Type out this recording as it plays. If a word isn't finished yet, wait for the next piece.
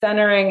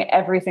centering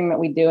everything that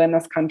we do in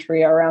this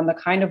country around the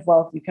kind of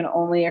wealth you can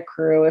only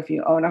accrue if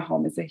you own a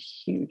home is a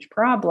huge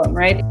problem,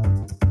 right?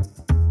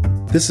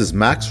 This is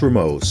Max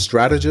Rameau,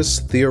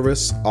 strategist,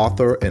 theorist,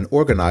 author, and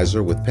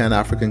organizer with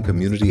Pan-African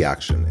Community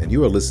Action, and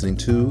you are listening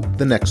to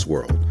The Next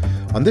World.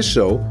 On this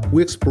show,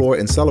 we explore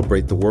and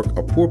celebrate the work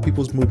of poor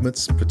people's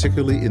movements,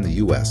 particularly in the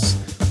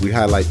U.S. We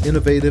highlight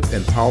innovative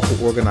and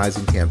powerful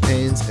organizing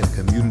campaigns and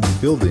community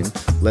building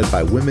led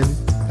by women,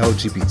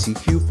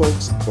 LGBTQ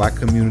folks, Black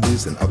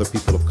communities, and other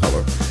people of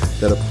color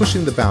that are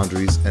pushing the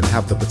boundaries and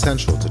have the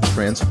potential to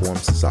transform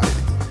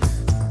society.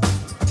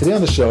 Today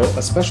on the show,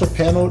 a special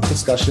panel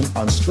discussion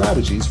on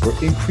strategies for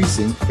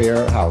increasing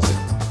fair housing.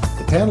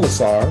 The panelists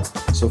are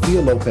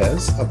Sofia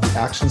Lopez of the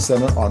Action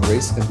Center on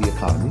Race and the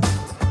Economy,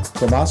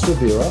 Tomás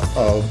Rivera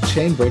of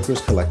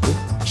Chainbreakers Collective,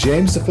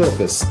 James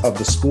DeFilippis of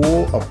the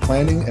School of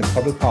Planning and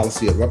Public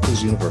Policy at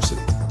Rutgers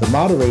University. The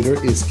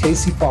moderator is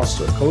Casey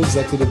Foster,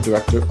 co-executive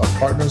director of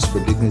Partners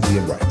for Dignity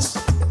and Rights.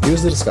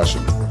 Here's the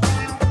discussion.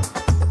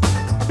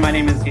 My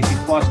name is Casey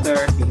Foster.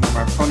 You can use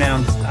my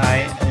pronouns. I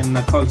am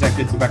the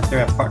co-executive director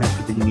at Partners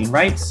for Dignity and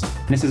Rights.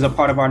 This is a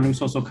part of our new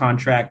social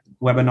contract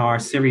webinar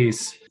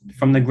series,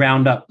 From the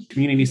Ground Up,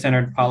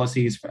 Community-Centered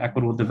Policies for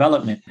Equitable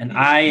Development. And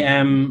I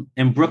am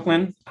in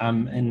Brooklyn.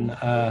 I'm in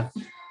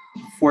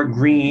Fort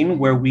Greene,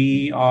 where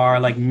we are,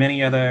 like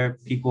many other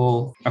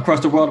people across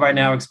the world right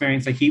now,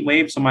 experiencing a heat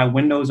wave. So my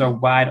windows are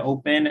wide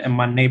open and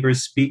my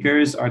neighbors'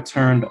 speakers are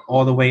turned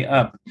all the way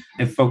up.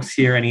 If folks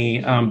hear any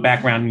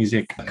background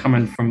music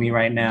coming from me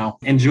right now,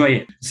 enjoy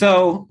it.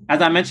 So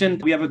as I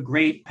mentioned, we have a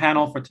great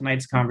panel for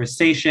tonight's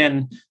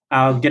conversation.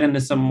 I'll get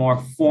into some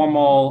more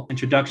formal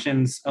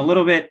introductions a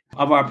little bit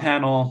of our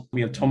panel.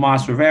 We have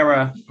Tomás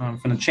Rivera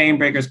from the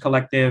Chainbreakers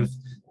Collective,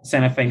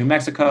 Santa Fe, New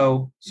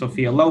Mexico,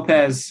 Sofia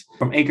Lopez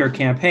from Acre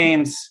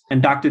Campaigns, and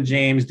Dr.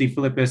 James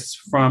DeFilippis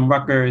from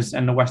Rutgers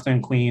and the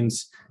Western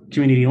Queens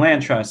Community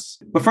Land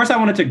Trust. But first, I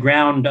wanted to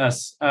ground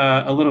us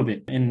a little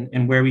bit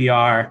in where we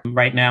are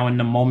right now in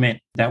the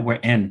moment that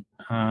we're in.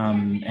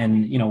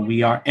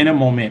 We are in a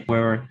moment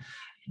where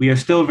we are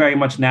still very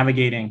much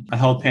navigating a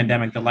health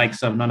pandemic the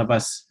likes of none of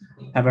us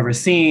have ever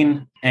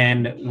seen.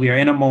 And we are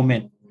in a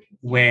moment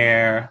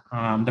where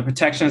the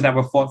protections that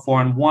were fought for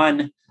and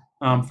won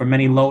for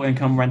many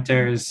low-income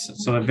renters,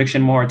 so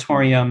eviction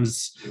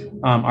moratoriums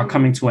are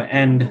coming to an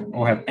end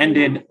or have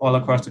ended all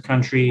across the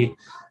country.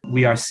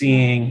 We are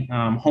seeing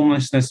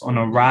homelessness on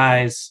a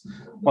rise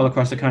all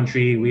across the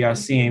country. We are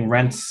seeing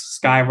rents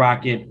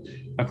skyrocket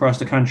across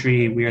the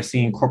country. We are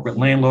seeing corporate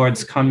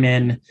landlords come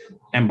in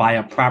and buy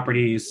up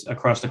properties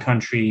across the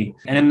country.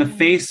 And in the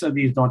face of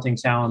these daunting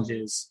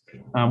challenges,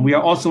 we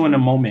are also in a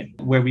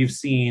moment where we've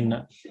seen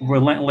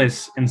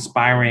relentless,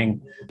 inspiring,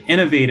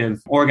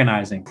 innovative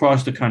organizing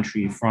across the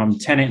country, from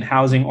tenant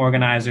housing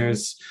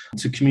organizers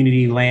to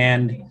community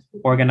land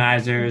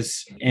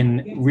organizers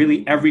in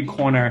really every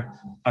corner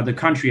of the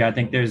country. I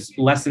think there's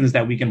lessons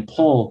that we can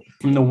pull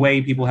from the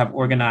way people have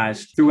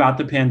organized throughout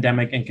the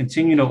pandemic and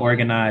continue to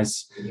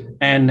organize.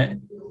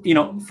 And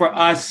for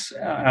us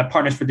at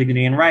Partners for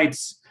Dignity and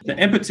Rights, the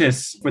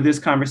impetus for this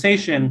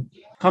conversation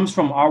comes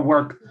from our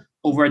work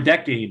over a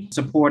decade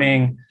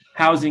supporting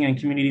housing and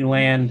community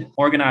land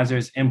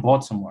organizers in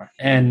Baltimore.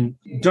 And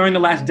during the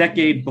last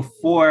decade,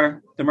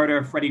 before the murder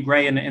of Freddie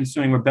Gray and the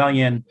ensuing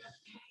rebellion,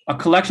 a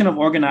collection of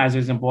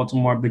organizers in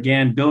Baltimore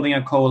began building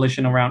a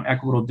coalition around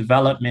equitable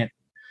development,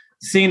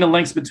 seeing the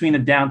links between the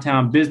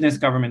downtown business,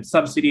 government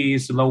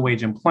subsidies,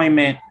 low-wage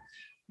employment,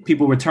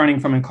 people returning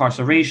from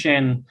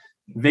incarceration,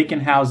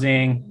 vacant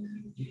housing,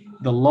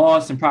 the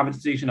loss and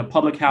privatization of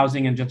public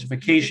housing and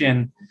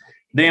gentrification.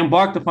 They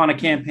embarked upon a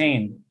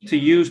campaign to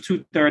use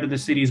 2/3 of the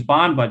city's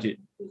bond budget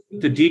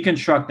to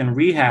deconstruct and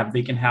rehab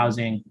vacant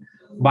housing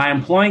by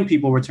employing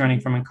people returning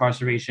from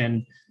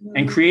incarceration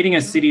and creating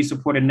a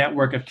city-supported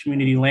network of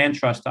community land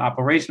trusts to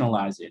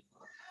operationalize it.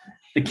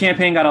 The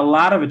campaign got a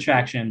lot of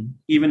attraction,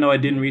 even though it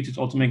didn't reach its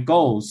ultimate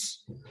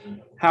goals.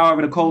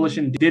 However, the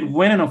coalition did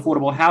win an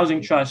affordable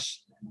housing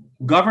trust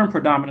governed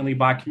predominantly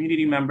by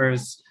community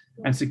members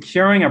and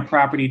securing a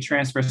property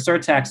transfer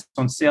surtax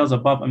on sales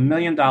above $1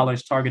 million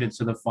targeted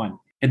to the fund.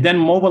 It then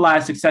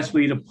mobilized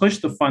successfully to push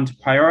the fund to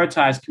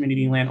prioritize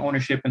community land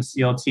ownership and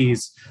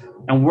CLTs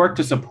and work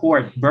to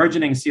support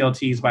burgeoning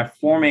CLTs by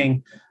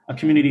forming a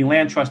community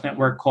land trust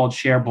network called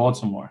Share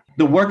Baltimore.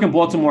 The work in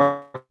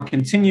Baltimore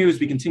continues.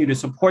 We continue to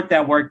support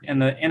that work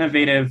and the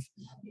innovative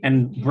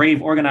and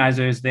brave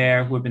organizers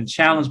there who have been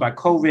challenged by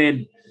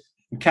COVID,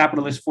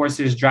 capitalist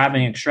forces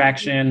driving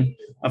extraction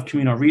of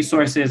communal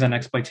resources and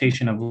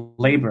exploitation of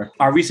labor.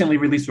 Our recently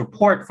released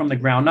report, From the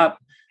Ground Up,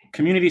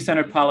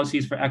 Community-Centered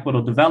Policies for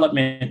Equitable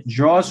Development,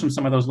 draws from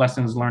some of those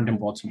lessons learned in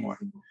Baltimore.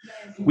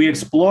 We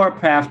explore a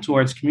path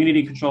towards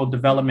community-controlled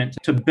development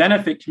to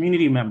benefit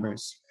community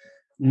members,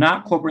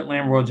 not corporate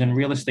landlords and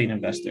real estate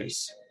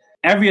investors.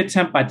 Every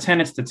attempt by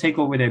tenants to take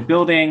over their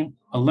building,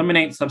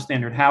 eliminate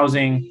substandard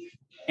housing,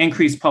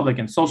 increase public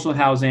and social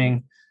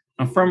housing,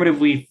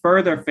 affirmatively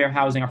further fair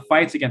housing are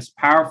fights against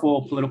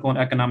powerful political and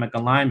economic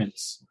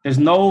alignments. There's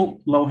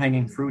no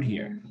low-hanging fruit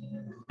here,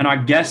 and our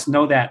guests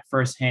know that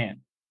firsthand.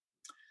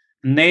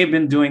 And they've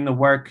been doing the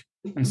work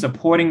and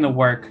supporting the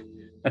work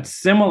that's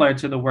similar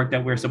to the work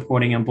that we're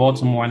supporting in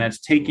Baltimore, and that's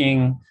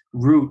taking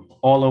root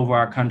all over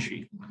our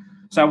country.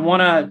 So I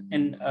want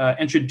to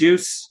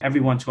introduce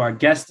everyone to our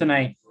guest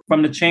tonight.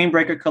 From the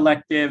Chainbreaker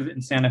Collective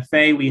in Santa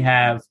Fe, we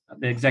have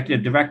the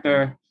executive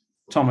director,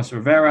 Tomás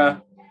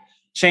Rivera.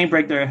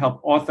 Chainbreaker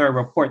helped author a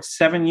report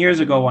 7 years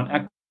ago on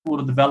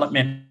equitable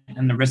development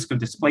and the risk of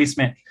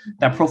displacement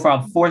that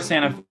profiled 4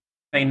 Santa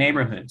Fe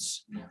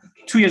neighborhoods.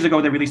 2 years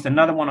ago, they released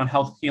another one on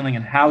health, healing,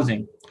 and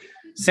housing.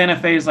 Santa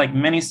Fe is like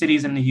many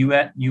cities in the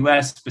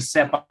U.S.,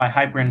 beset by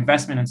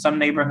hyperinvestment in some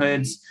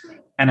neighborhoods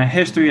and a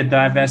history of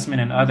divestment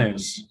in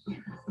others.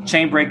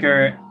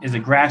 Chainbreaker is a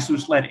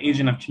grassroots-led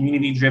agent of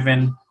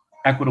community-driven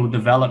equitable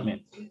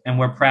development, and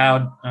we're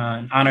proud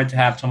and honored to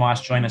have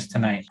Tomás join us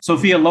tonight.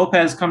 Sofia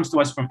Lopez comes to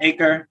us from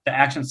ACRE, the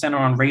Action Center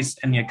on Race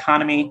and the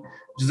Economy,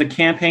 which is a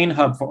campaign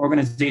hub for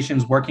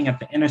organizations working at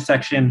the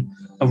intersection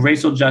of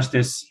racial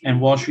justice and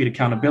Wall Street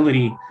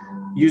accountability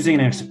using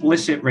an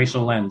explicit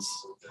racial lens.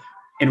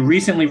 It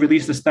recently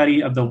released a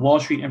study of the Wall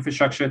Street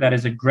infrastructure that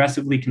is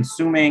aggressively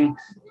consuming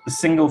the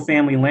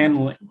single-family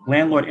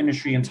landlord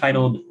industry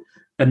entitled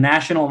The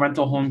National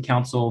Rental Home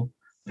Council: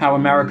 How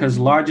America's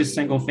Largest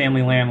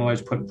Single-Family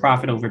Landlords Put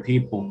Profit Over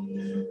People.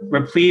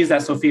 We're pleased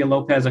that Sofia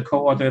Lopez, a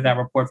co-author of that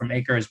report from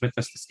ACRE, is with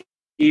us this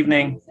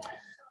evening.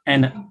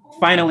 And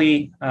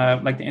finally,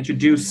 I'd like to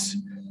introduce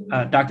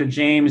Dr.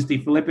 James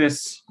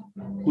DeFilippis,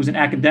 who's an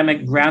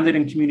academic grounded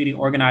in community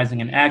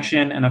organizing and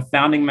action and a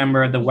founding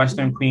member of the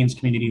Western Queens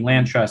Community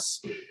Land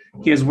Trust.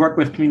 He has worked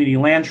with community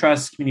land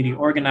trusts, community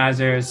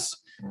organizers,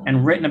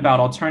 and written about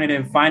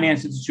alternative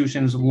finance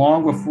institutions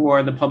long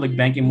before the public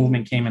banking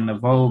movement came into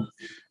vogue.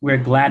 We're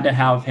glad to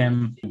have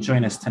him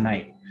join us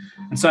tonight.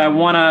 And so I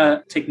want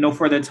to take no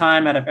further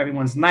time out of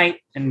everyone's night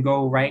and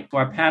go right to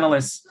our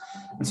panelists.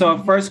 And so our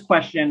first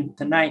question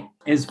tonight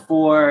is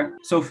for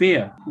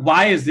Sofia.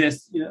 Why is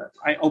this?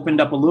 I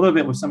opened up a little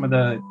bit with some of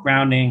the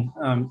grounding,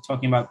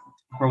 talking about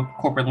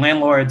corporate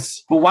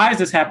landlords, but why is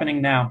this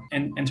happening now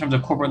in terms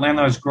of corporate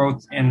landlords'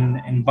 growth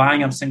in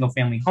buying up single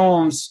family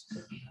homes?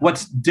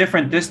 What's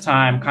different this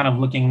time, kind of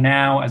looking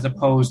now as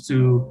opposed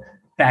to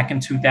back in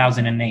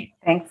 2008?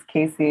 Thanks,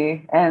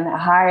 Casey. And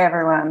hi,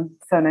 everyone.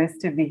 So nice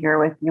to be here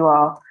with you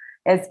all.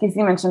 As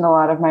Casey mentioned, a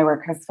lot of my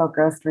work has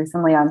focused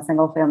recently on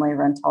single family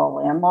rental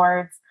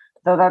landlords,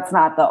 though that's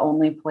not the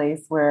only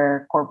place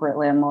where corporate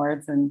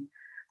landlords and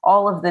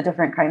all of the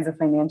different kinds of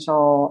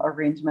financial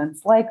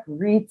arrangements like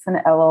REITs and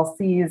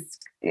LLCs,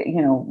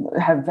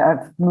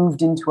 have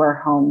moved into our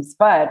homes.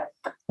 But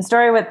the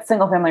story with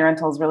single family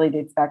rentals really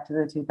dates back to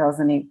the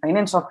 2008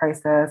 financial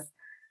crisis.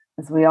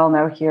 As we all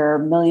know here,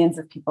 millions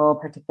of people,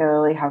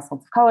 particularly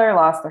households of color,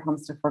 lost their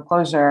homes to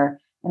foreclosure.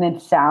 And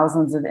in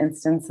thousands of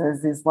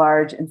instances, these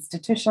large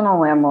institutional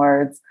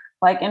landlords,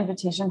 like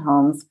Invitation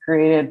Homes,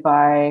 created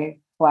by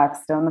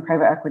Blackstone, the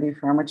private equity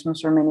firm, which I'm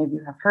sure many of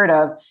you have heard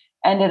of,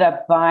 ended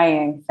up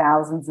buying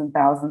thousands and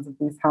thousands of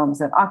these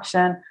homes at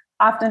auction,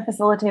 often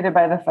facilitated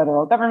by the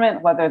federal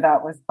government, whether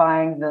that was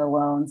buying the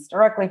loans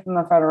directly from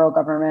the federal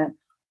government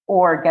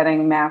or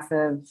getting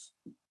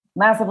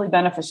massively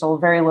beneficial,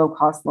 very low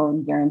cost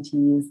loan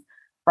guarantees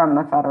from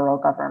the federal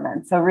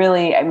government. So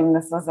really,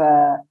 this was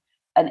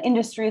an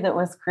industry that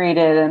was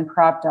created and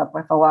propped up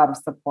with a lot of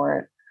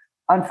support,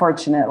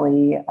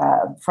 unfortunately,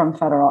 from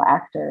federal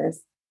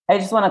actors. I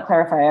just want to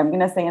clarify, I'm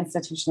going to say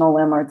institutional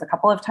landlords a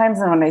couple of times.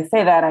 And when I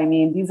say that, I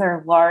mean, these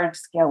are large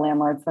scale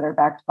landlords that are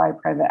backed by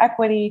private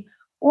equity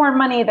or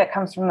money that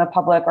comes from the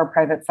public or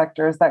private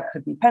sectors. That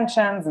could be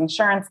pensions,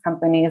 insurance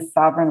companies,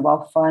 sovereign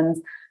wealth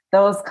funds,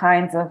 those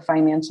kinds of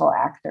financial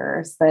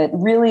actors that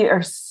really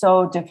are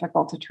so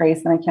difficult to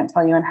trace. And I can't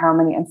tell you in how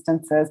many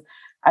instances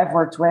I've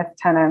worked with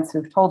tenants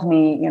who've told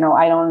me,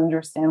 I don't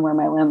understand where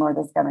my landlord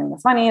is getting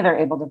this money. They're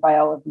able to buy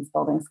all of these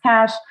buildings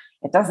cash.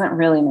 It doesn't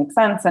really make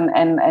sense.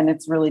 And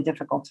it's really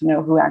difficult to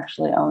know who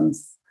actually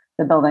owns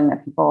the building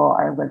that people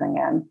are living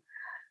in.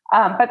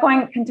 But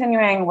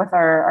continuing with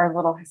our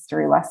little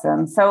history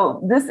lesson.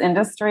 So this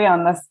industry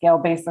on this scale,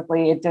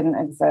 basically, it didn't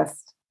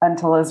exist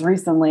until as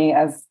recently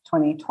as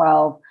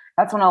 2012.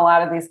 That's when a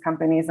lot of these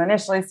companies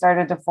initially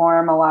started to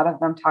form. A lot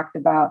of them talked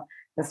about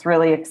this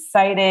really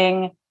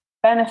exciting,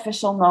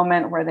 beneficial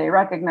moment where they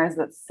recognized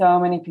that so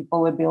many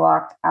people would be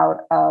locked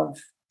out of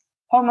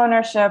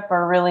homeownership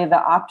or really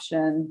the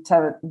option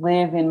to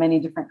live in many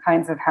different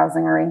kinds of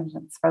housing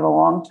arrangements for the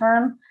long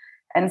term.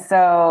 And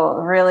so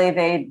really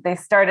they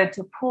started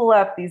to pool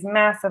up these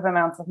massive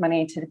amounts of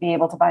money to be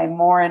able to buy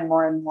more and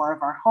more and more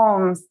of our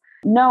homes,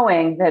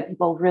 knowing that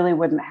people really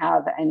wouldn't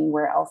have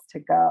anywhere else to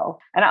go.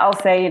 And I'll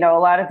say, a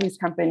lot of these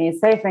companies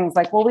say things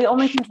like, well, we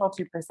only control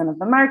 2% of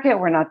the market.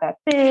 We're not that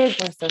big.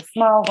 We're so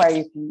small. Why are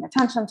you paying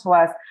attention to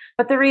us?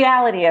 But the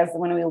reality is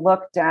when we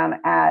look down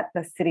at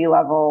the city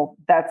level,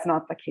 that's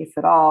not the case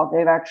at all.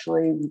 They've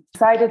actually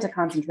decided to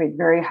concentrate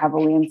very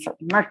heavily in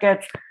certain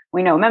markets.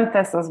 We know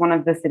Memphis is one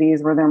of the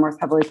cities where they're most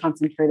heavily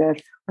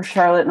concentrated. For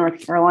Charlotte, North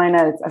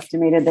Carolina, it's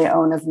estimated they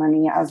own as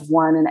many as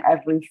 1 in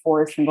every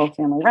 4 single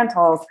family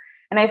rentals.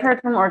 And I've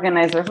heard from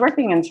organizers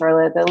working in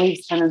Charlotte that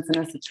leaves tenants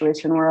in a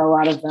situation where a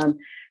lot of them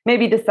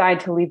maybe decide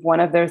to leave one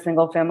of their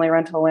single family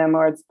rental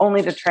landlords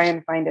only to try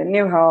and find a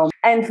new home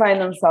and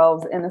find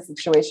themselves in a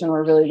situation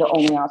where really the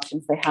only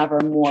options they have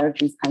are more of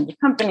these kinds of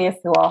companies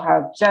who all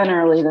have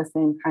generally the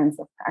same kinds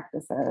of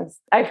practices.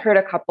 I've heard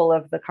a couple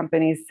of the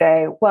companies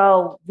say,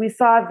 well, we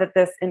saw that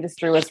this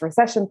industry was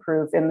recession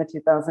proof in the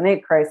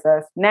 2008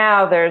 crisis.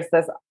 Now there's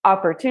this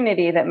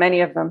opportunity that many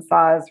of them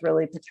saw as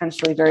really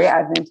potentially very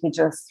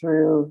advantageous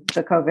through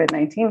the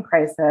COVID-19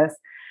 crisis.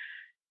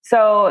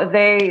 So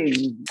they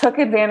took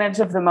advantage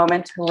of the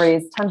moment to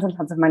raise tons and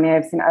tons of money.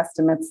 I've seen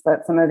estimates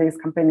that some of these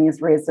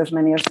companies raised as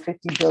many as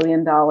 $50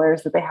 billion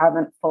that they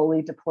haven't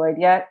fully deployed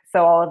yet.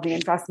 So all of the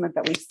investment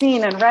that we've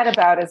seen and read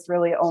about is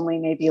really only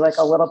maybe like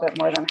a little bit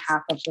more than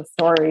half of the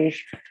story.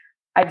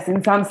 I've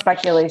seen some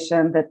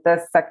speculation that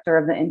this sector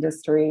of the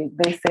industry,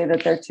 they say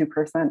that they're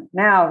 2%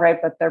 now, right?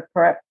 But they're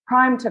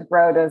primed to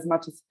grow to as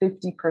much as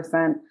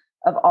 50%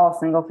 of all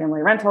single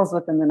family rentals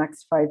within the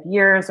next 5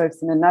 years. I've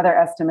seen another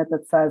estimate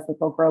that says that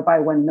they'll grow by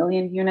 1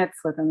 million units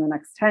within the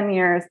next 10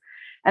 years.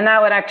 And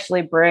that would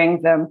actually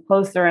bring them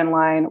closer in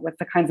line with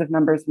the kinds of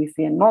numbers we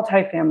see in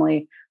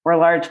multifamily, where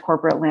large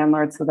corporate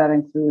landlords, so that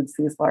includes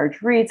these large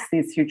REITs,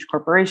 these huge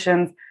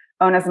corporations,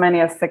 own as many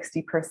as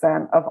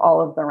 60% of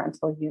all of the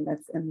rental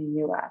units in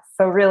the US.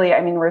 So really, I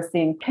mean, we're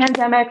seeing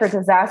pandemic or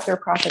disaster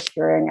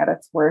profiteering at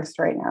its worst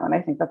right now. And I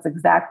think that's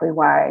exactly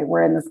why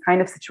we're in this kind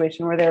of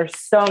situation where there are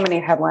so many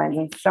headlines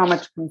and so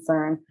much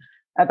concern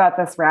about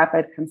this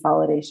rapid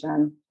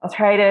consolidation. I'll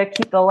try to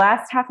keep the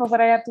last half of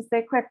what I have to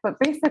say quick, but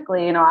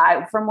basically,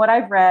 from what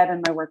I've read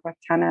in my work with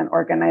tenant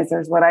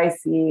organizers, what I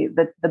see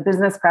that the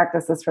business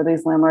practices for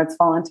these landlords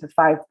fall into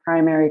 5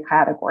 primary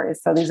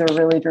categories. So these are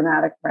really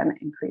dramatic rent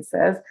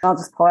increases. I'll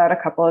just pull out a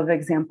couple of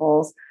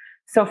examples.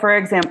 So for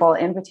example,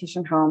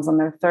 Invitation Homes on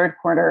their third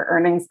quarter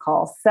earnings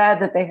call said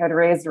that they had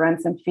raised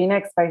rents in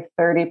Phoenix by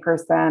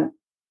 30%,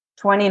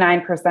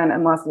 29%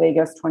 in Las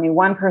Vegas,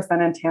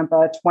 21% in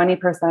Tampa,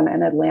 20%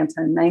 in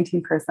Atlanta,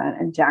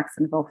 19% in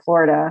Jacksonville,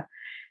 Florida.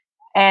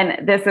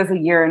 And this is a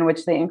year in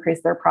which they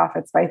increased their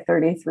profits by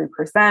 33% or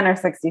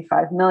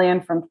 $65 million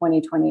from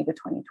 2020 to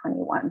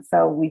 2021.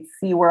 So we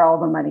see where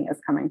all the money is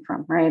coming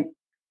from, right?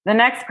 The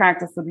next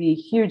practice would be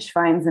huge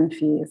fines and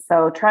fees.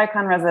 So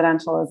Tricon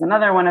Residential is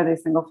another one of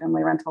these single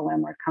family rental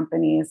landlord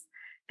companies.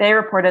 They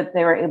reported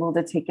they were able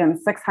to take in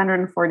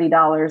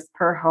 $640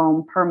 per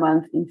home per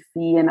month in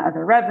fee and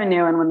other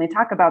revenue. And when they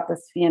talk about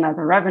this fee and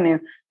other revenue,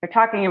 they're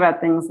talking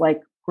about things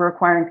like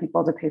requiring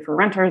people to pay for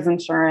renter's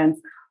insurance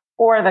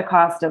or the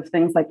cost of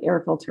things like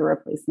air filter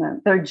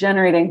replacement. They're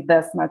generating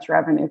this much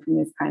revenue from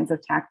these kinds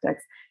of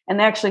tactics. And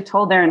they actually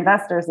told their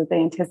investors that they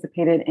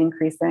anticipated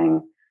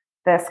increasing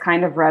this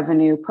kind of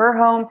revenue per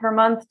home per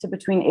month to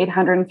between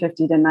 $850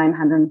 to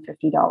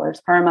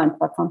 $950 per month.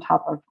 That's on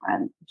top of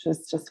rent, which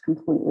is just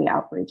completely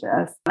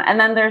outrageous. And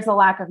then there's a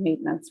lack of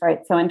maintenance,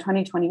 right? So in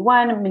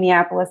 2021,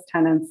 Minneapolis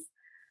tenants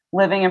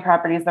living in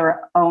properties that were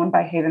owned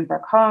by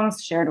Havenbrook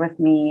Homes shared with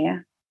me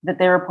that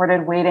they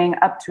reported waiting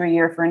up to a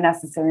year for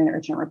necessary and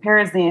urgent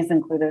repairs. These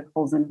included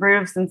holes in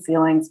roofs and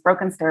ceilings,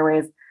 broken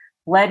stairways,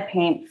 lead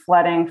paint,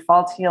 flooding,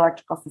 faulty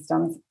electrical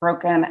systems,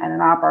 broken and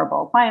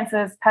inoperable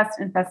appliances, pest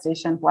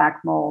infestation,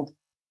 black mold,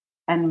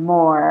 and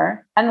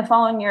more. And the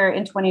following year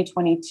in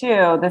 2022,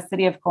 the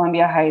city of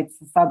Columbia Heights,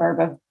 a suburb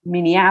of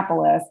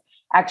Minneapolis,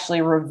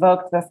 actually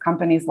revoked this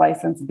company's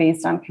license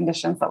based on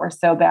conditions that were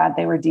so bad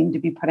they were deemed to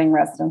be putting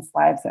residents'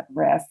 lives at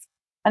risk.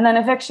 And then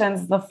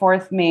evictions, the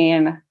fourth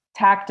main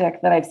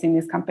tactic that I've seen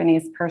these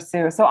companies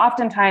pursue. So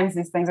oftentimes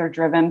these things are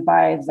driven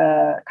by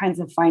the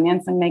kinds of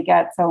financing they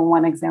get. So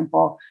one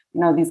example,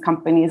 these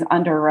companies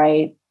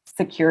underwrite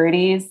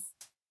securities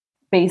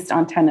based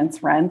on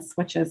tenants' rents,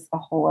 which is a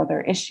whole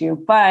other issue.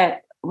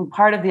 But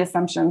part of the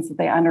assumptions that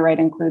they underwrite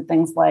include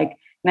things like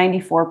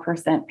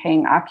 94%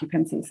 paying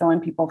occupancy. So when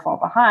people fall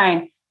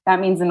behind, that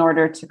means in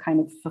order to kind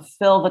of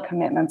fulfill the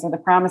commitments or the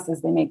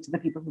promises they make to the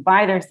people who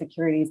buy their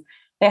securities,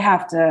 they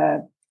have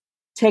to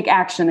take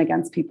action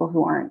against people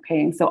who aren't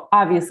paying. So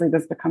obviously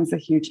this becomes a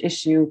huge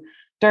issue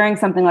during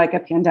something like a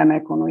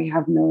pandemic when we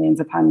have millions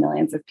upon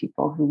millions of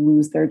people who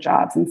lose their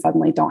jobs and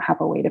suddenly don't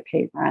have a way to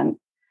pay rent.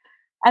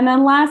 And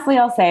then lastly,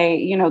 I'll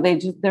say,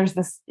 there's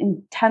this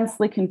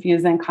intensely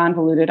confusing,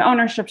 convoluted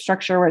ownership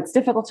structure where it's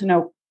difficult to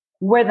know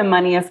where the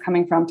money is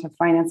coming from to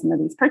finance some of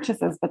these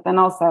purchases. But then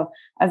also,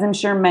 as I'm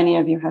sure many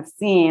of you have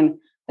seen,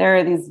 there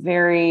are these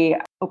very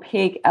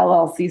opaque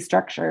LLC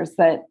structures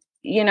that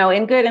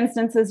in good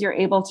instances, you're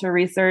able to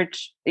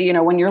research,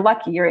 when you're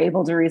lucky, you're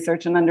able to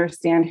research and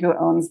understand who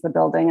owns the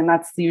building. And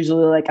that's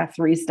usually like a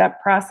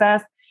 3-step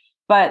process.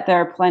 But there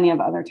are plenty of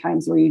other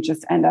times where you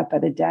just end up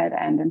at a dead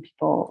end and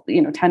people,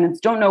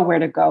 tenants don't know where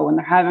to go when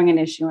they're having an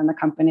issue and the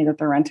company that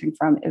they're renting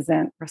from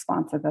isn't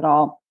responsive at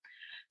all.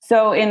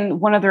 So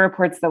in one of the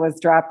reports that was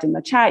dropped in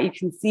the chat, you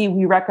can see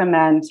we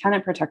recommend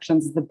tenant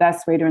protections as the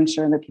best way to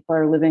ensure that people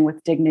are living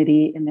with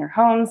dignity in their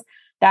homes.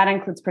 That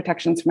includes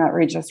protections from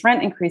outrageous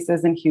rent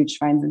increases and huge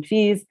fines and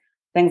fees,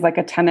 things like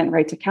a tenant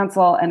right to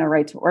counsel and a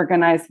right to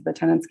organize so the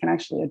tenants can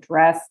actually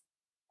address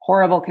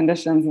horrible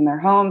conditions in their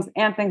homes,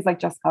 and things like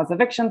just cause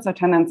eviction. So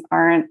tenants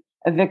aren't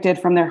evicted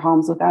from their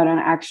homes without an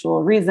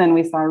actual reason.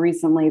 We saw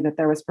recently that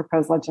there was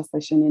proposed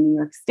legislation in New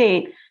York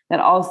State that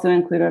also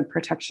included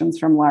protections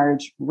from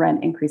large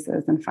rent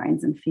increases and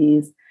fines and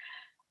fees.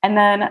 And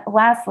then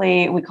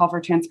lastly, we call for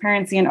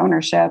transparency in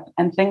ownership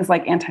and things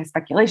like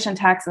anti-speculation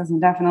taxes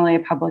and definitely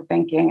public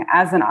banking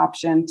as an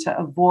option to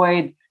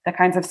avoid the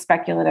kinds of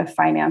speculative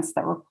finance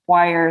that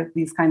require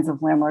these kinds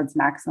of landlords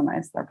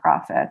maximize their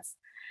profits.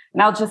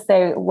 And I'll just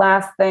say,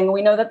 last thing,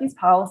 we know that these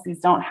policies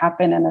don't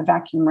happen in a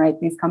vacuum, right?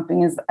 These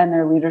companies and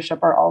their leadership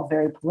are all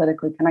very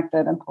politically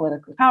connected and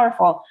politically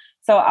powerful.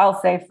 So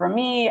I'll say for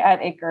me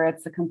at Acre,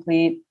 it's a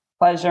complete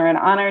pleasure and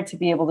honor to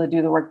be able to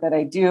do the work that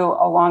I do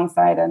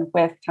alongside and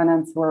with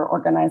tenants who are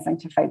organizing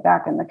to fight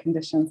back on the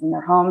conditions in their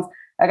homes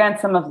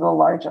against some of the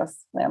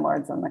largest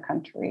landlords in the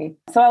country.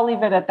 So I'll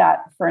leave it at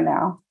that for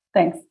now.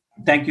 Thanks.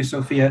 Thank you,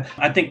 Sofia.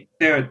 I think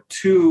there are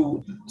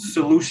two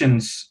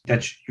solutions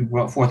that you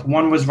brought forth.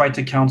 One was right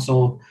to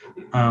counsel,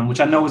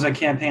 which I know was a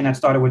campaign that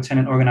started with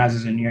tenant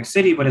organizers in New York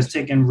City, but has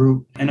taken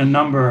root in a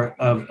number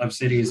of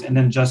cities. And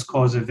then just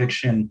cause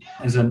eviction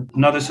is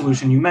another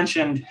solution you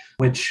mentioned,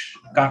 which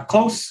got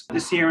close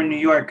this year in New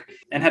York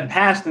and had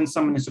passed in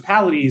some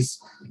municipalities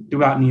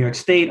throughout New York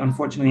State.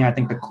 Unfortunately, I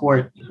think the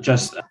court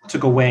just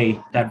took away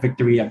that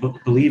victory. I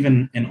believe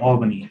in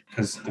Albany,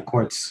 because the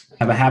courts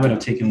have a habit of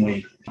taking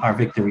away our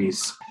victories.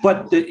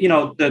 But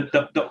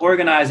the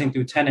organizing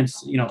through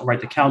tenants,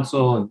 right to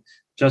counsel and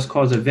just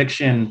cause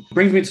eviction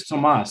brings me to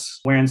Tomás,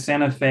 where in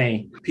Santa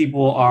Fe,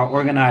 people are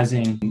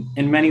organizing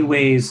in many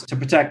ways to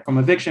protect from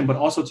eviction, but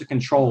also to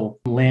control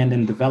land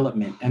and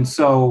development. And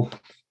so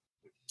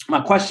my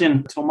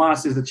question,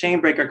 Tomás, is the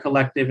Chainbreaker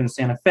Collective in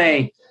Santa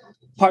Fe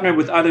partnered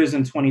with others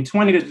in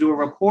 2020 to do a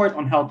report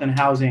on health and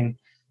housing,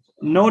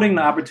 noting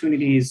the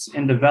opportunities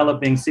in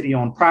developing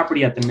city-owned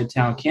property at the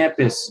Midtown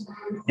campus,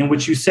 in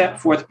which you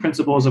set forth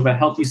principles of a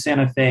healthy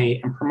Santa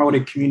Fe and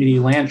promoted community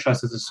land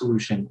trust as a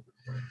solution.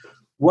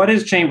 What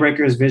is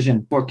Chainbreaker's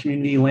vision for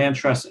community land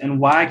trust, and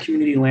why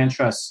community land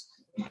trust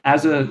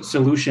as a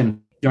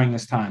solution during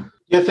this time?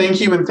 Yeah,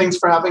 thank you, and thanks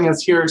for having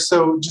us here.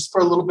 So just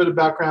for a little bit of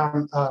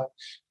background,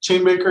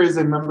 Chainbreaker is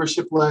a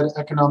membership-led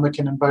economic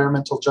and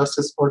environmental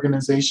justice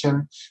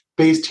organization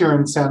based here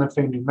in Santa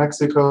Fe, New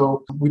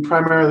Mexico. We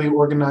primarily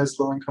organize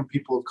low-income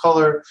people of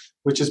color,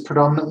 which is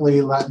predominantly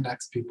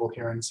Latinx people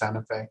here in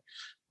Santa Fe.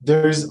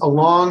 There's a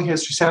long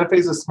history. Santa Fe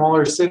is a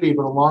smaller city,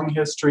 but a long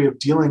history of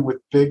dealing with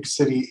big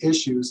city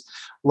issues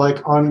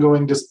like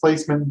ongoing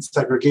displacement and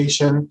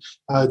segregation,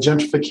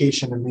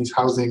 gentrification, and these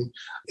housing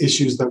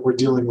issues that we're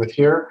dealing with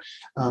here.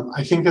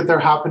 I think that they're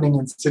happening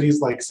in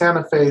cities like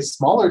Santa Fe,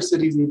 smaller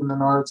cities even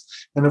than ours,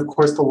 and of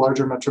course the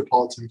larger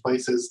metropolitan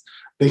places.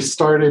 They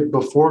started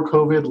before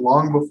COVID,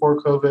 long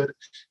before COVID,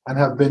 and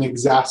have been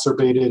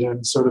exacerbated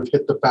and sort of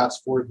hit the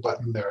fast forward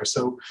button there.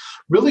 So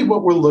really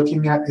what we're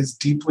looking at is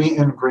deeply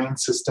ingrained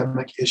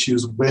systemic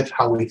issues with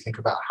how we think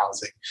about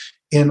housing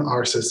in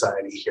our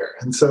society here.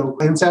 And so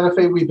in Santa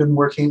Fe, we've been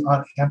working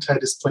on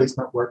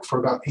anti-displacement work for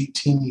about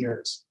 18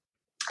 years.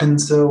 And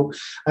so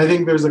I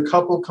think there's a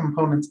couple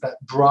components that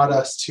brought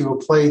us to a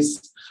place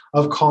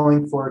of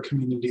calling for a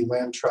community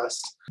land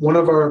trust. One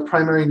of our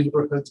primary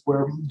neighborhoods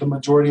where the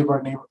majority of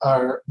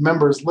our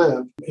members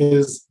live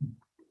is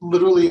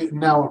literally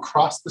now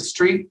across the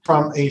street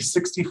from a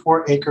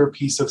 64-acre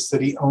piece of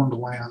city-owned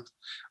land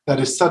that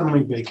is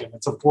suddenly vacant.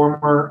 It's a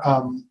former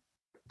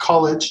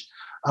college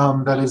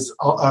that has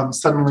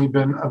suddenly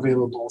been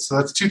available. So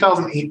that's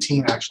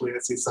 2018, actually. I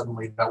say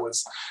suddenly. That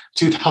was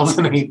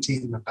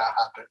 2018 that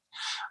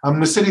happened.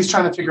 The city's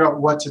trying to figure out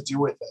what to do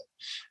with it.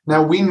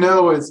 Now, we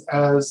know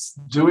as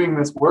doing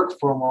this work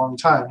for a long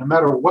time, no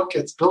matter what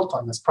gets built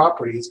on this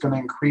property is going to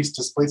increase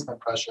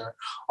displacement pressure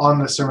on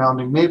the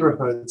surrounding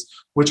neighborhoods,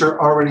 which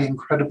are already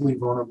incredibly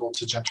vulnerable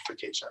to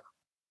gentrification.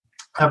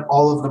 Have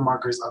all of the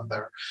markers up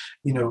there,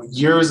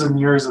 years and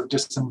years of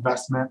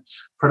disinvestment,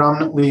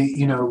 predominantly,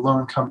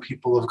 low-income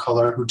people of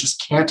color who just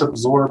can't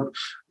absorb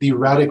the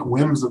erratic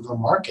whims of the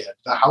market,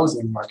 the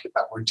housing market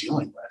that we're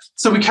dealing with.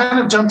 So we kind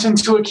of jumped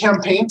into a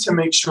campaign to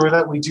make sure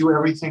that we do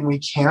everything we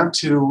can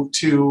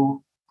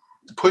to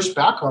push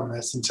back on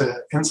this and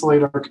to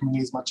insulate our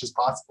community as much as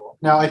possible.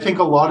 Now, I think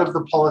a lot of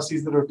the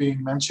policies that are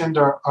being mentioned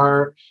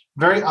are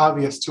very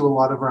obvious to a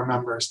lot of our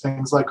members.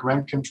 Things like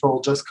rent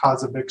control, just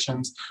cause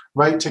evictions,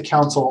 right to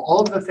counsel,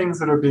 all of the things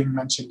that are being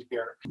mentioned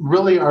here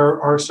really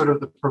are sort of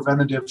the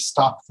preventative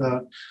stop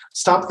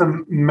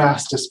the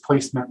mass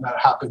displacement that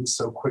happens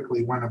so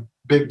quickly when a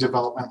big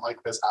development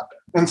like this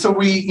happens. And so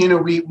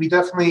we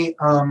definitely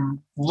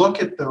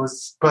look at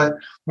those. But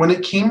when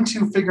it came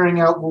to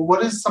figuring out, well,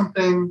 what is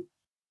something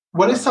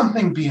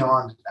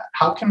beyond that?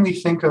 How can we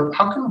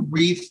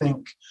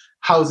rethink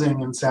housing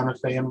in Santa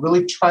Fe and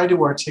really try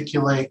to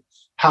articulate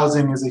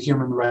housing as a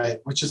human right,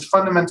 which is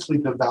fundamentally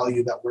the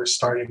value that we're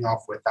starting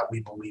off with, that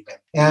we believe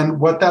in. And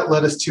what that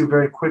led us to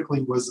very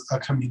quickly was a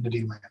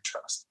community land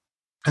trust.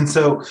 And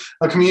so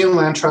a community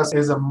land trust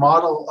is a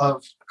model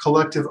of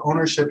collective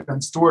ownership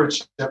and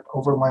stewardship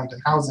over land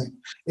and housing,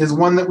 is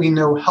one that we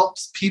know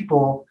helps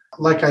people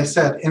like I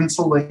said,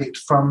 insulate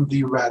from the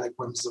erratic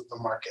whims of the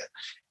market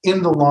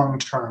in the long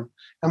term.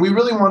 And we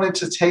really wanted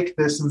to take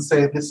this and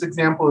say, this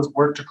example has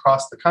worked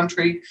across the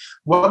country.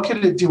 What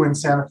could it do in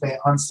Santa Fe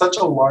on such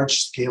a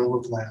large scale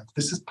of land?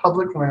 This is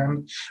public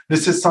land.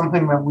 This is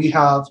something that we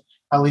have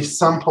at least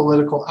some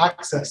political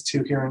access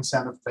to here in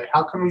Santa Fe.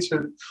 How can we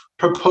sort of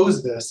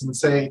propose this and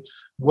say,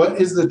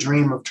 what is the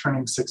dream of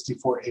turning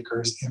 64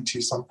 acres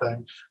into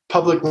something,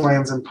 public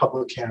lands in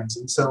public hands?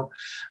 And so,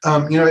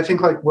 I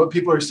think like what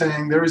people are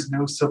saying, there is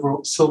no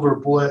silver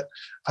bullet.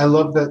 I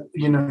love that,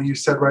 you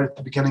said right at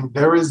the beginning,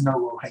 there is no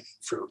low-hanging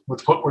fruit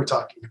with what we're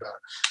talking about.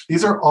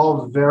 These are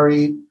all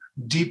very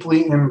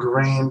deeply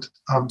ingrained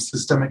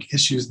systemic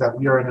issues that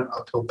we are in an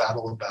uphill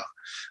battle about.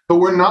 But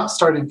we're not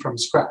starting from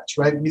scratch,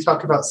 right? We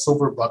talk about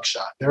silver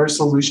buckshot. There are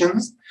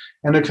solutions,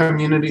 and a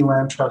community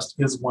land trust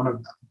is one of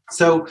them.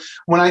 So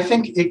when I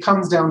think it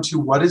comes down to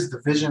what is the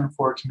vision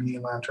for a community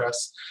land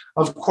trust,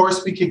 of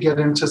course, we could get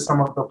into some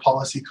of the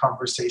policy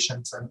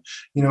conversations. And,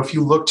 if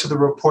you look to the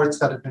reports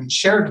that have been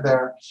shared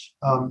there,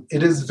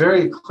 it is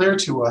very clear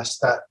to us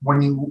that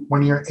when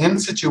you're in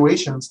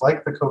situations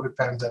like the COVID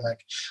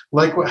pandemic,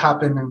 like what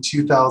happened in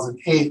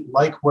 2008,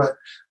 like what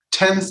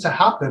tends to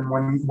happen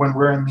when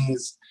we're in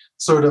these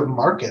sort of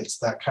markets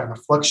that kind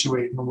of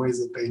fluctuate in the ways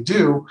that they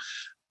do,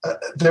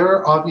 there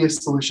are obvious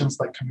solutions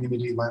like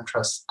community land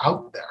trusts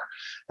out there.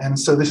 And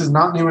so this is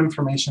not new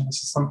information.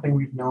 This is something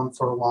we've known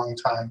for a long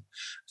time.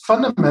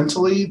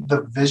 Fundamentally,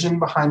 the vision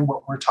behind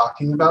what we're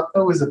talking about,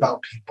 though, is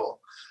about people.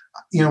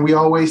 We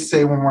always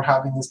say when we're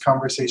having this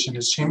conversation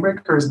is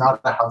Chainbreaker is not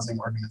a housing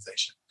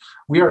organization.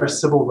 We are a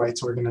civil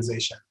rights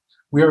organization.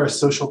 We are a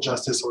social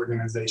justice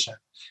organization.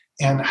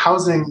 And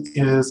housing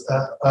is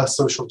a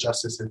social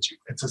justice issue.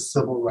 It's a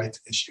civil rights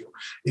issue.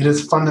 It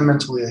is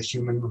fundamentally a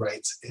human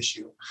rights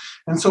issue.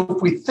 And so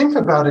if we think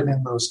about it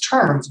in those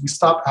terms, we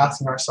stop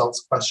asking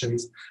ourselves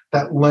questions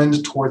that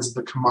lend towards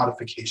the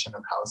commodification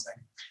of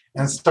housing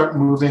and start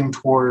moving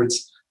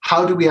towards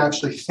how do we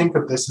actually think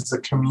of this as a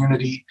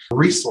community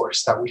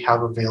resource that we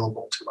have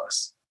available to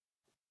us.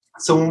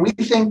 So when we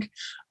think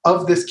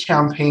of this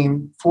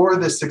campaign for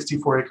the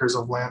 64 acres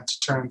of land to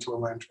turn into a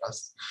land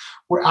trust,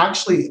 we're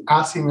actually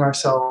asking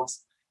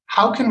ourselves,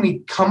 how can we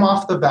come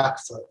off the back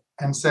foot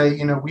and say,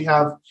 we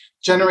have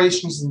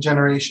generations and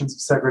generations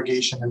of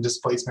segregation and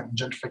displacement and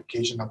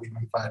gentrification that we've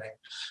been fighting.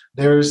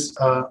 There's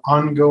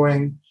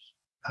ongoing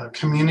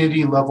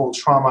community level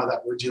trauma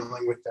that we're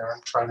dealing with there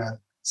and trying to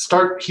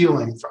start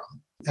healing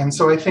from. And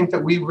so I think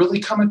that we really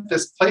come at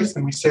this place,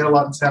 and we say it a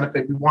lot in Santa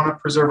Fe, we want to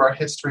preserve our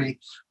history,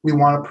 we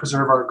want to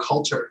preserve our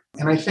culture.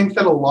 And I think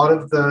that a lot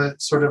of the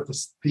sort of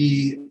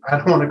the I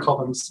don't want to call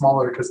them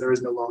smaller because there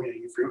is no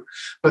low-hanging fruit,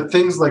 but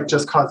things like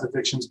just cause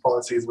evictions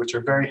policies, which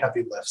are very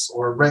heavy lifts,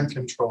 or rent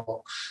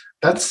control,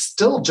 that's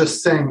still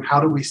just saying, how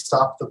do we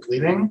stop the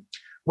bleeding?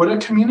 What a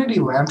community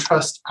land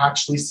trust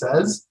actually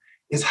says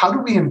is, how do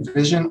we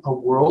envision a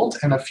world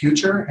and a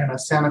future and a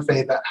Santa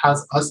Fe that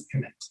has us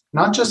in it?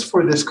 Not just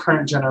for this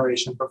current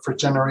generation, but for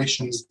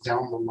generations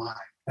down the line.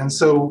 And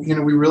so,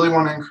 we really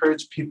want to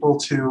encourage people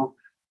to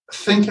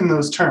think in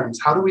those terms.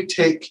 How do we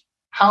take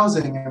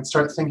housing and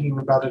start thinking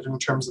about it in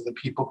terms of the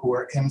people who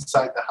are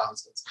inside the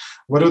houses?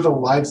 What are the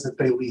lives that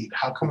they lead?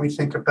 How can we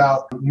think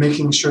about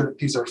making sure that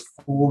these are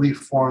fully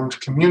formed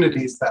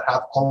communities that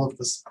have all of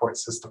the support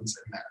systems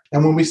in there?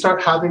 And when we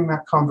start having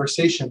that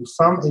conversation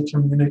from a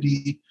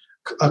community,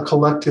 a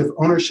collective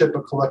ownership,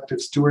 a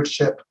collective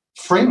stewardship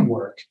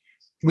framework,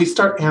 we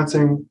start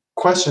answering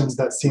questions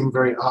that seem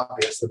very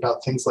obvious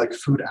about things like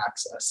food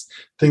access,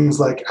 things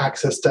like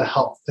access to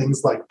health,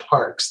 things like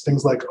parks,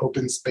 things like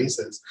open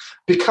spaces,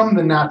 become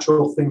the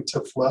natural thing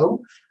to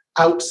flow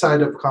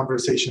outside of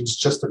conversations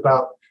just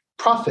about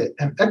profit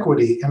and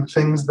equity and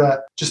things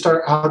that just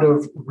are out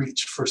of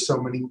reach for so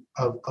many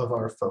of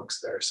our folks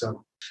there.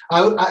 So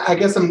I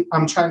guess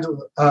I'm trying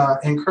to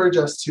encourage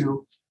us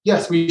to,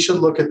 yes, we should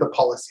look at the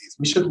policies.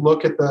 We should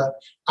look at the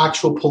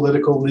actual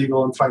political,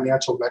 legal, and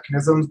financial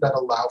mechanisms that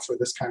allow for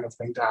this kind of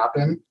thing to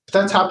happen. But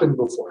that's happened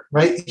before,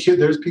 right?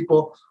 There's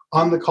people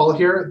on the call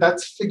here.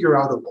 That's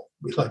figure-outable,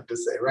 we like to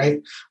say,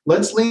 right?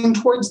 Let's lean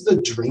towards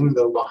the dream,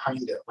 though,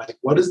 behind it. Like,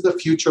 what does the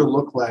future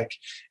look like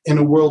in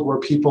a world where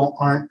people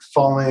aren't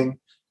falling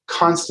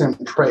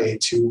constant prey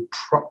to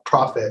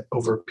profit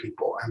over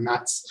people? And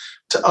that's,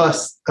 to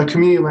us, a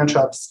community land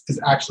trust is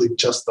actually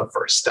just the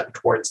first step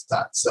towards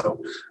that.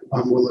 So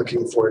we're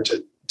looking forward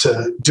to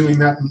doing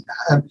that.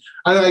 And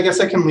I guess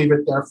I can leave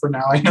it there for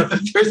now. I know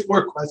that there's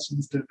more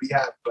questions to be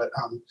had, but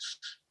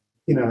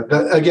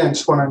again,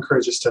 just want to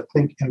encourage us to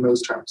think in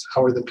those terms.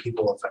 How are the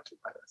people affected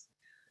by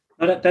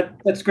this?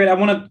 That's great. I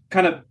want to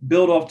kind of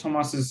build off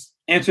Tomás's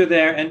answer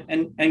there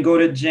and go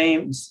to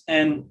James.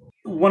 And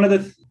one of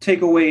the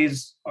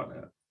takeaways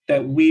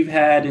that we've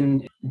had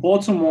in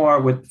Baltimore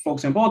with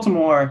folks in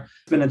Baltimore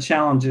has been a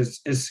challenge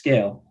is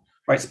scale,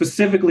 right?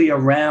 Specifically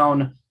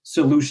around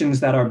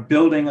solutions that are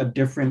building a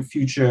different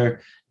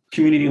future,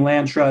 community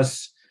land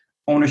trusts,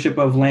 ownership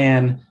of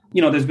land.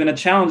 There's been a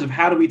challenge of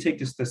how do we take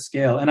this to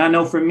scale? And I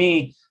know for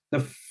me, the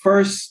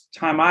first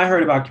time I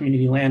heard about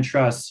community land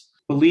trusts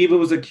believe it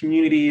was a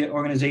community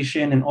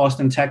organization in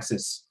Austin,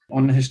 Texas,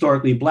 on the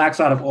historically Black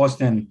side of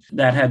Austin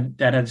that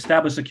had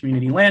established a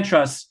community land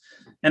trust.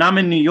 And I'm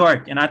in New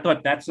York, and I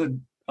thought that's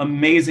an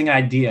amazing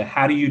idea.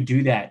 How do you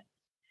do that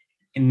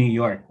in New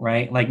York,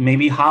 right? Like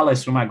maybe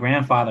Hollis, where my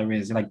grandfather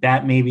is, like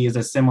that maybe is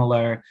a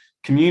similar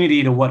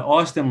community to what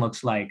Austin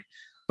looks like.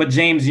 But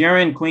James, you're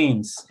in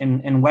Queens,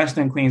 in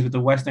Western Queens with the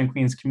Western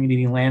Queens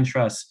Community Land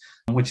Trust,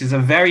 which is a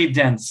very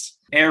dense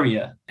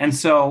area. And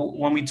so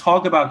when we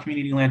talk about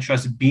community land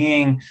trust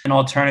being an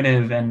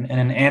alternative and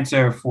an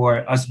answer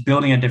for us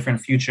building a different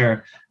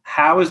future,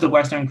 how is the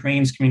Western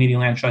Queens Community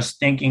Land Trust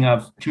thinking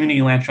of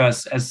community land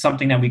trust as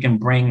something that we can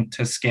bring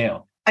to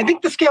scale? I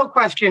think the scale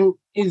question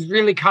is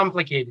really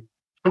complicated.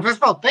 And first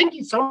of all, thank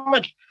you so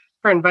much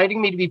for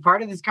inviting me to be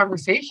part of this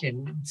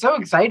conversation. It's so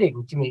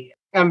exciting to me.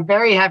 I'm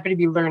very happy to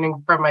be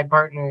learning from my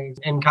partners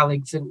and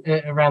colleagues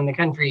around the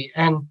country.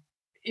 And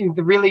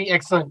the really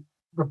excellent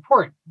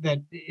report that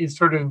is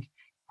sort of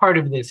part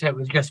of this that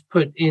was just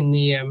put in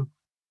the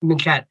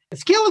chat.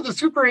 Scale is a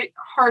super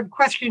hard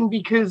question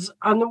because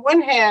on the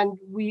one hand,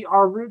 we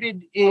are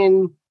rooted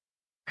in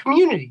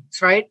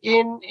communities, right?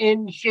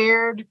 In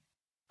shared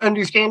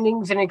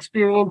understandings and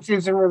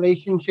experiences and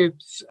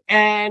relationships.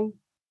 And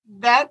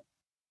that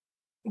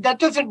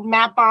doesn't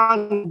map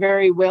on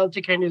very well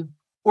to kind of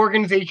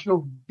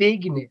organizational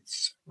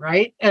bigness,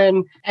 right?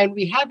 And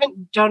we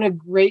haven't done a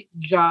great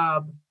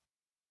job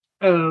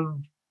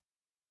of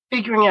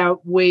figuring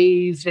out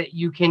ways that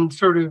you can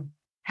sort of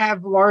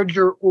have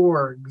larger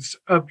orgs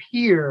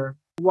appear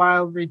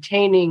while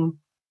retaining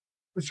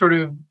sort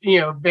of,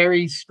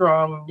 very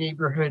strong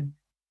neighborhood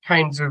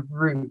kinds of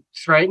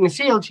roots, right? In the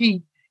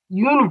CLT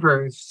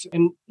universe,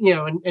 and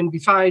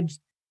besides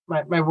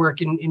my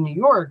work in New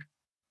York,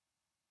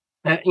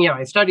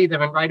 I study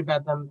them and write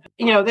about them.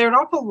 There are an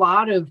awful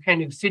lot of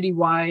kind of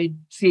citywide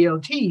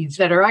CLTs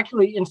that are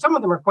actually, and some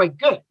of them are quite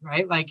good,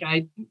 right? Like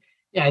I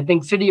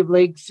think City of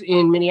Lakes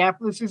in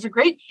Minneapolis is a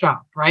great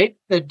shop, right?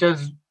 That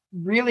does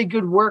really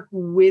good work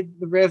with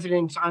the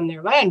residents on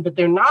their land, but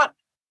they're not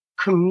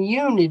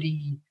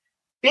community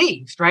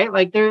based, right?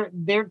 Like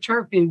their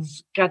turf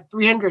is got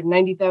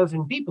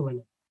 390,000 people in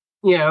it,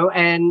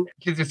 and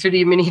to the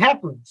city of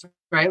Minneapolis,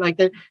 right? Like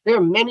there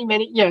are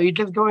many, you're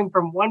just going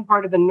from one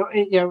part of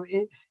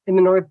the, in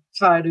the north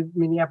side of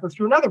Minneapolis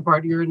to another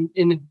part, you're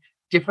in a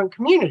different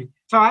community.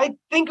 So I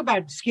think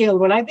about scale.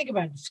 When I think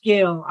about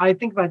scale, I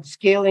think about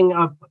scaling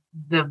up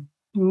the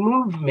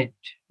movement,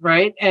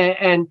 right?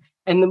 And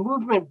the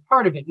movement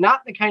part of it,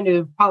 not the kind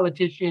of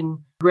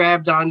politician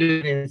grabbed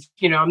onto this.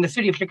 I'm the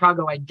city of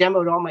Chicago. I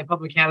demoed all my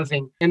public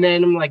housing. And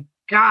then I'm like,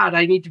 God,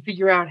 I need to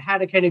figure out how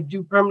to kind of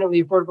do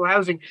permanently affordable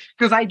housing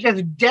because I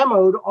just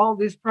demoed all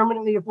this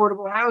permanently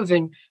affordable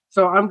housing.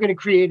 So I'm going to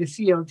create a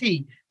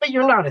CLT, but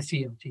you're not a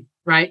CLT,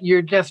 right?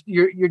 You're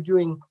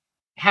doing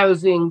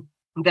housing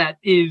that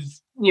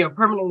is,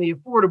 permanently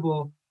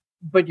affordable,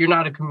 but you're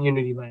not a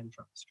community land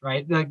trust,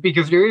 right? Like,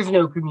 because there is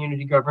no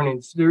community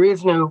governance, there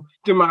is no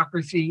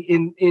democracy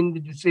in the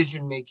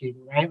decision making,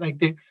 right?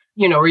 Like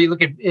or you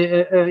look at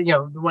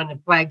the one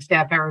that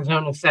Flagstaff,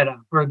 Arizona set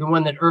up, or the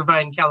one that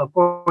Irvine,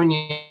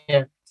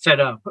 California set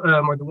up,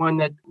 or the one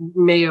that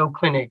Mayo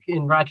Clinic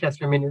in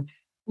Rochester,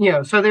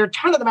 Minnesota. So there are a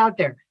ton of them out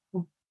there.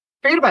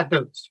 Forget about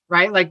those,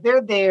 right? Like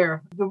they're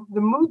there. The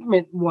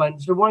movement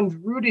ones, the ones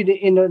rooted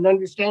in an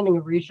understanding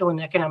of racial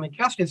and economic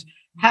justice,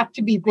 have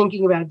to be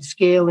thinking about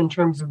scale in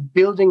terms of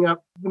building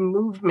up the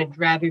movement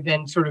rather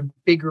than sort of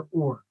bigger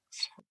orgs.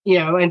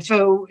 And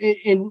so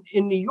in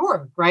New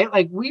York, right?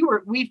 Like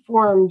we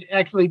formed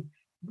actually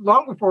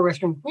long before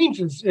Western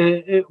Queens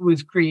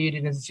was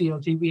created as a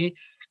CLT. We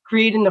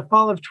created in the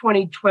fall of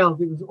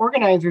 2012. It was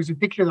organizers who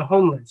Picture the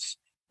Homeless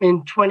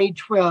in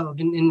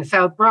 2012 in the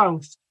South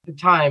Bronx at the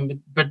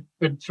time, but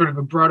sort of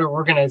a broader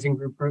organizing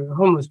group for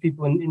homeless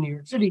people in New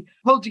York City,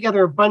 pulled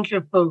together a bunch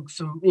of folks,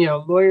 some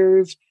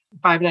lawyers,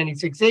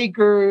 596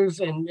 Acres,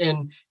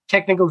 and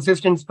technical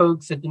assistance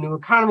folks at the New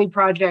Economy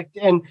Project,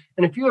 and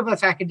a few of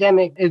us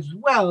academic as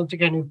well to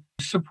kind of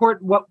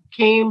support what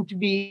came to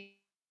be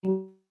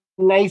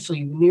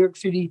nicely the New York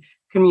City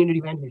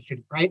Community Land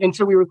Initiative, right? And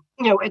so we were,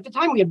 at the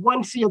time we had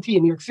one CLT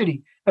in New York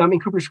City, in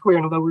Cooper Square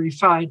on the Lower East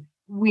Side.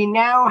 We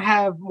now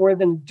have more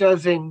than a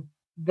dozen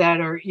that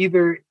are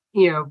either,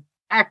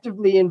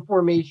 actively in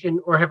formation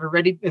or have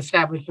already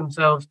established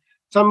themselves,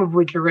 some of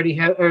which already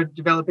are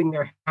developing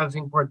their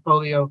housing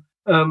portfolio,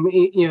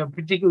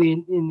 particularly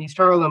in East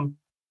Harlem,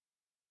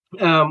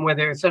 where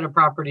there are a set of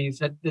properties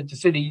that the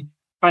city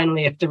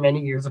finally, after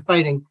many years of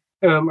fighting,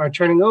 are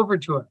turning over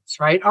to us,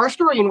 right? Our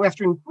story in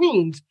Western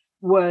Queens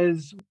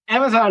was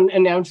Amazon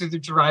announces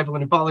its arrival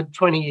in the fall of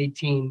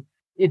 2018.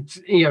 It's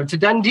a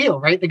done deal,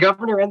 right? The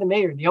governor and the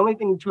mayor, the only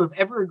thing to have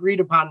ever agreed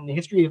upon in the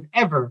history of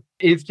ever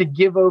is to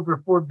give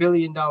over $4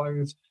 billion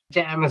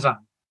to Amazon,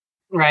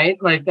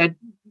 right? Like that.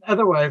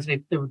 Otherwise,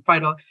 they would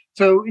fight all.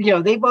 So,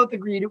 they both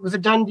agreed it was a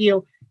done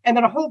deal. And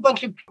then a whole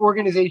bunch of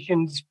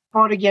organizations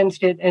fought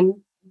against it. And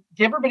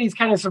to everybody's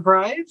kind of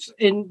surprise,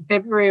 in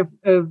February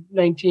of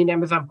 19,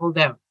 Amazon pulled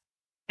out.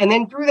 And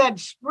then through that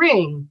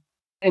spring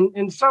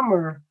and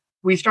summer,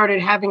 we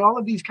started having all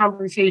of these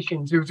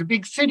conversations. There was a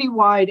big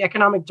citywide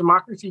economic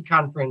democracy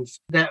conference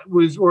that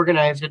was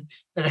organized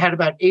that had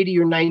about 80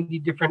 or 90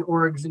 different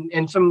orgs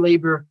and some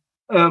labor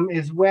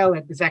as well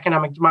at this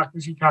economic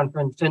democracy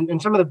conference.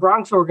 And some of the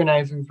Bronx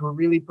organizers were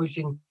really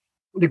pushing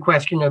the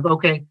question of,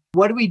 okay,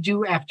 what do we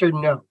do after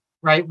no,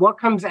 right? What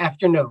comes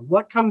after no?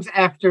 What comes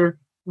after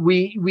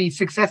we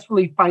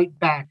successfully fight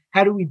back?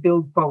 How do we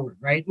build forward,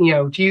 right? You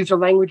know, to use a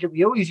language that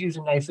we always use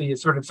in nicely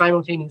is sort of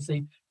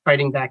simultaneously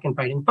fighting back and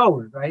fighting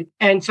forward, right?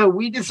 And so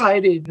we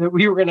decided that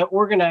we were going to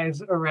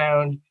organize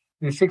around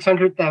the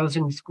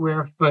 600,000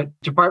 square foot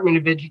Department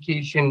of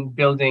Education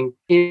building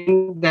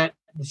in that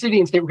the city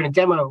and state were going to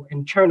demo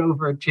and turn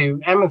over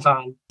to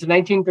Amazon. It's a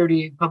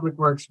 1938 Public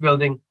Works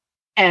building,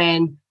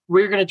 and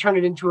we're going to turn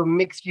it into a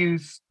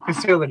mixed-use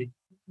facility.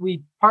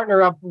 We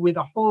partner up with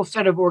a whole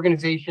set of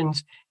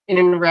organizations in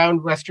and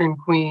around Western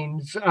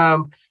Queens,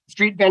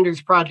 Street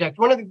Vendors Project.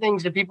 One of the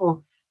things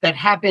that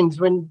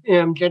happens when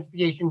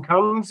gentrification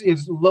comes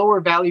is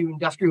lower value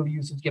industrial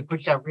uses get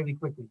pushed out really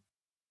quickly,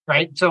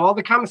 right? So all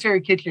the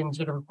commissary kitchens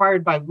that are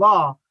required by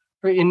law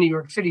in New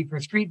York City for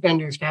street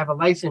vendors to have a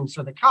license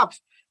so the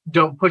cops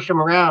don't push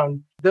them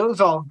around, those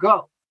all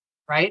go,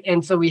 right?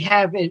 And so we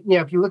have,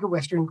 if you look at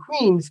Western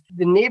Queens,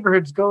 the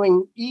neighborhoods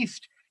going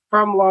east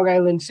from Long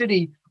Island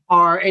City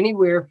are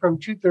anywhere from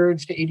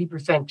 2/3 to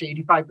 80% to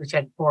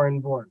 85%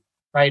 foreign born,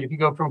 right? If you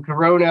go from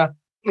Corona,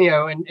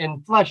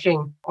 and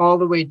Flushing all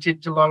the way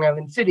to Long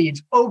Island City,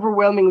 it's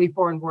overwhelmingly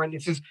foreign born.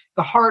 This is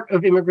the heart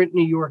of immigrant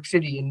New York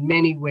City in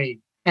many ways.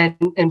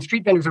 And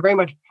street vendors are very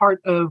much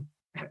part of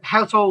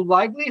household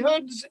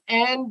livelihoods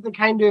and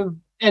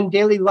and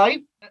daily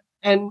life.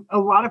 And a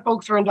lot of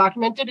folks are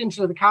undocumented. And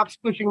so the cops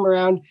pushing them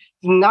around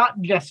is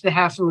not just the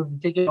hassle of the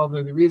ticket,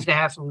 although there is the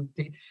hassle of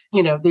the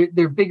ticket.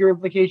 There are bigger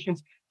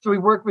implications. So we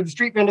work with the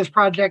Street Vendors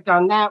Project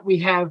on that. We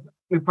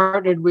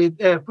partnered with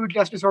food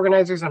justice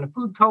organizers on a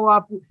food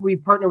co-op. We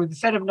partner with a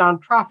set of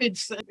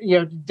nonprofits,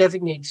 to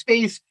designate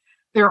space.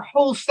 There are a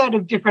whole set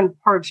of different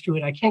parts to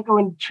it. I can't go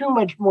into too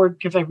much more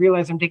because I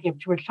realize I'm taking up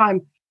too much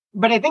time.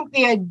 But I think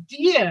the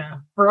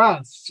idea for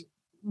us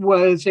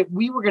was that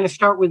we were going to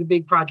start with a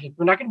big project.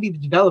 We're not going to be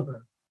the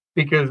developer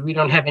because we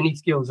don't have any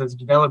skills as a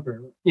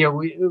developer.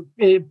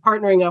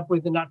 Partnering up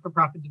with a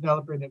not-for-profit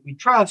developer that we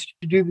trust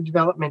to do the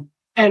development.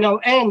 And I'll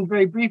end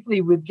very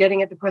briefly with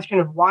getting at the question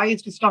of why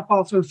is the stuff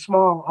all so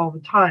small all the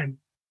time,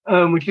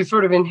 which is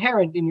sort of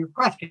inherent in your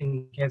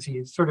question, Cassie,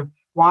 is sort of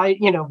why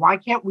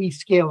can't we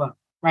scale up,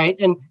 right?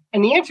 And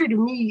the answer to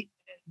me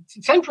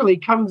centrally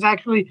comes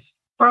actually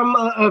from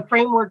a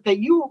framework that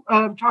you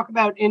talk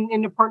about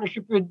in the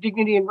Partnership for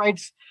Dignity and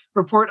Rights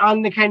report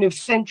on the kind of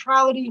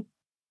centrality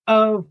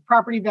of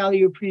property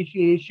value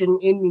appreciation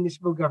in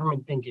municipal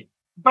government thinking.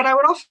 But I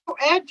would also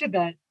add to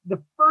that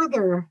the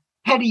further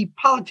petty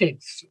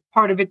politics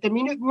part of it. The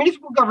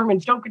municipal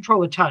governments don't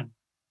control a ton,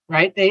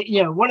 right?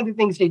 One of the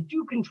things they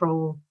do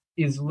control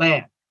is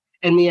land.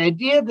 And the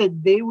idea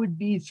that they would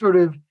be sort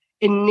of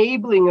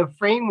enabling of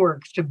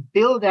frameworks to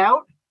build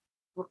out,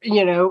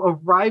 a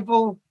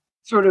rival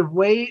sort of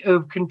way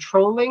of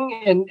controlling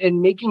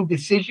and making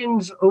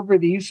decisions over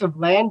the use of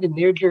land in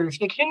their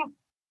jurisdiction,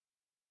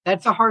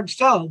 that's a hard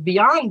sell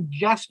beyond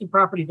just the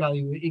property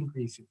value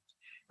increases,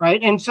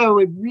 right? And so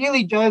it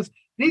really does,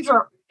 these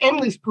are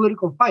endless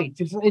political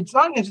fights. It's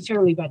not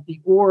necessarily about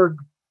the org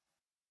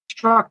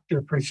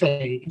structure per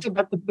se. It's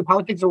about the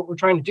politics of what we're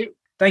trying to do.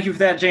 Thank you for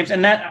that, James.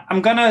 And that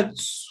I'm going to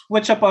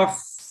switch up our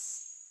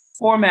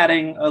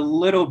formatting a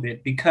little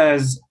bit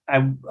because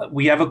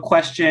we have a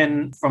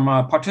question from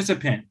a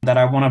participant that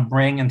I want to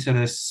bring into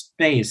this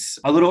space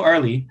a little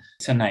early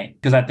tonight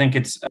because I think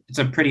it's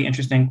a pretty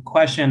interesting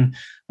question.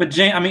 But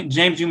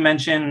James, you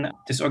mentioned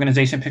this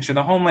organization, Picture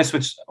the Homeless,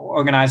 which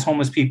organized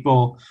homeless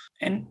people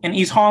in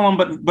East Harlem,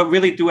 but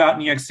really throughout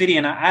New York City.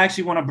 And I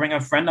actually want to bring a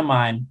friend of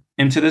mine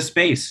into this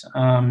space,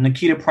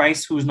 Nikita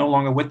Price, who's no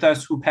longer with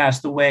us, who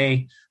passed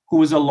away, who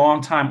was a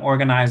longtime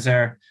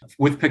organizer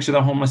with Picture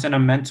the Homeless and a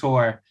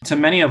mentor to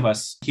many of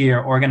us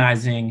here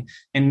organizing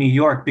in New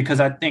York,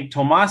 because I think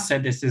Tomás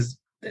said this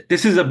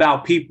is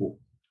about people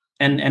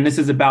and this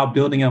is about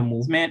building a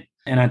movement.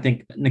 And I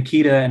think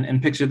Nikita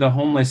and Picture the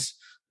Homeless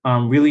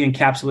really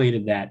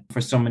encapsulated that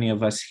for so many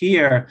of us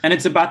here. And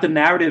it's about the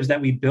narratives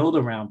that we build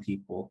around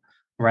people,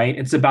 right?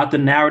 It's about the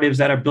narratives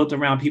that are built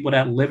around people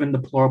that live in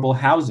deplorable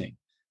housing,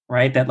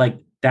 right?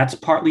 That's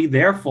partly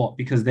their fault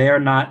because they are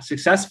not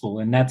successful.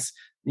 And that's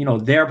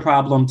their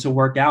problem to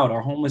work out, or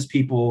homeless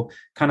people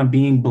kind of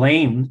being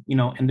blamed,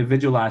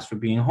 individualized for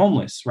being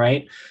homeless,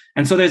 right?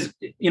 And so there's,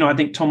 I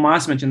think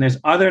Tomás mentioned there's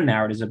other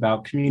narratives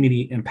about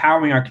community,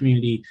 empowering our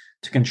community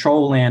to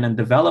control land and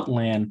develop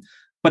land.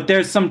 But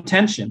there's some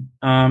tension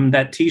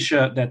that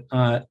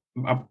Tisha,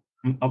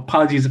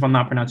 apologies if I'm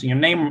not pronouncing your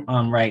name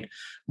right,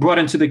 brought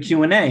into the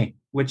Q&A,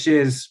 which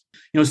is,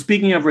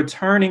 speaking of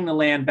returning the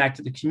land back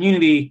to the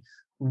community,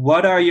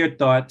 what are your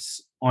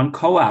thoughts on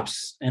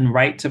co-ops and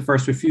right to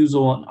first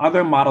refusal and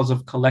other models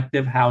of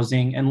collective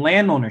housing and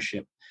land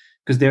ownership?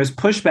 Because there's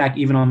pushback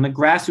even on the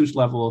grassroots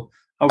level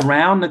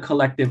around the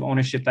collective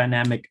ownership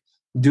dynamic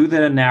due to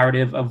the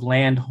narrative of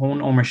land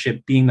home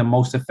ownership being the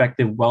most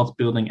effective wealth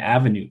building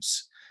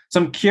avenues.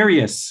 So I'm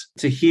curious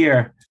to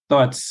hear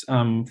thoughts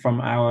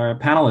from our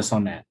panelists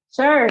on that.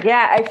 Sure.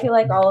 Yeah, I feel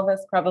like all of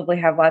us probably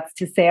have lots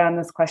to say on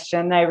this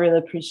question. I really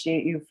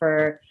appreciate you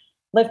for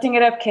lifting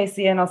it up,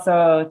 Casey, and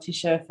also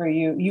Tisha for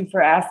you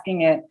for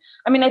asking it.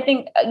 I mean, I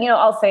think,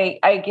 I'll say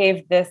I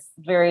gave this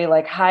very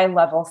high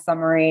level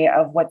summary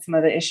of what some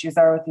of the issues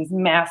are with these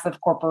massive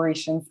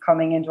corporations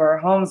coming into our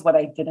homes. What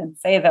I didn't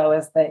say though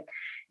is that,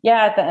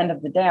 yeah, at the end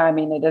of the day, I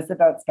mean, it is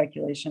about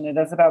speculation. It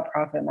is about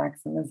profit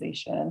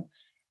maximization.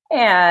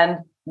 And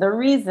the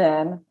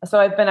reason, so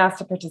I've been asked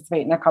to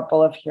participate in a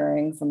couple of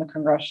hearings on the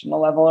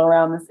congressional level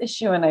around this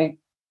issue, and I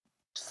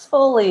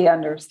fully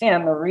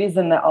understand the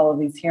reason that all of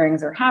these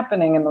hearings are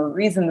happening and the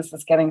reason this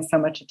is getting so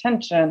much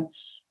attention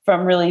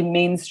from really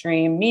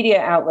mainstream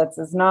media outlets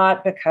is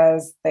not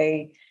because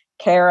they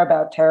care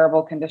about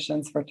terrible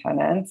conditions for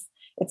tenants.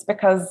 It's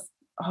because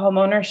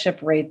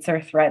homeownership rates are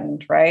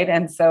threatened, right?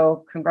 And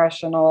so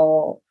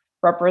congressional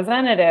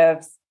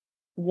representatives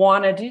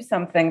want to do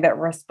something that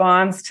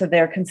responds to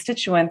their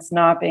constituents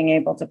not being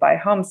able to buy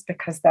homes,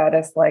 because that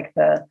is like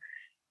the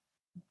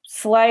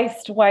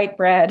sliced white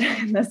bread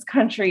in this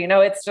country.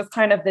 It's just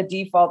kind of the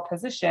default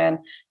position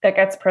that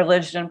gets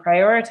privileged and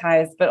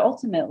prioritized. But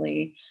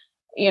ultimately,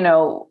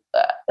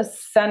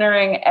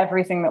 centering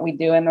everything that we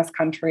do in this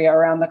country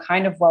around the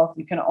kind of wealth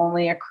you can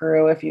only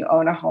accrue if you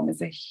own a home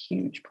is a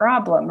huge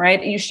problem,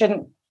 right? You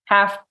shouldn't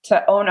have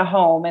to own a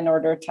home in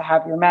order to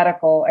have your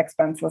medical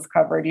expenses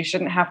covered. You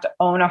shouldn't have to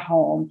own a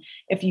home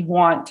if you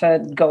want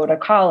to go to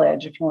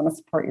college, if you want to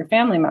support your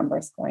family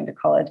members going to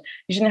college.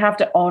 You shouldn't have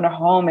to own a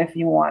home if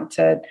you want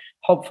to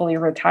hopefully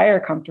retire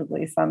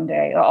comfortably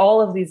someday.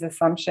 All of these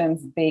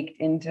assumptions baked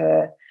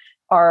into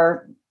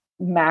our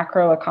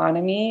macro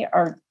economy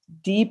are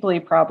deeply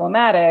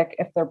problematic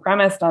if they're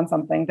premised on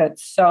something that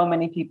so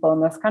many people in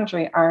this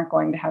country aren't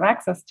going to have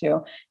access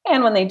to.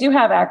 And when they do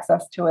have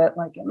access to it,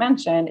 like I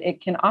mentioned,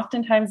 it can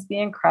oftentimes be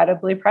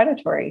incredibly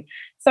predatory.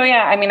 So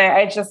yeah, I mean,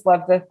 I just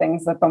love the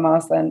things that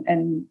Tomás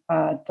and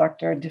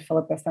Dr.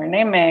 DeFilippis are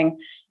naming.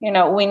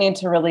 We need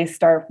to really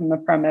start from the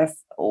premise,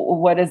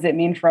 what does it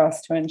mean for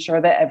us to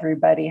ensure that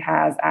everybody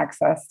has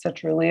access to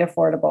truly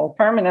affordable,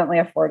 permanently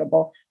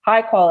affordable,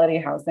 high quality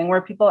housing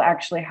where people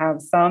actually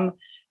have some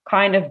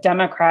kind of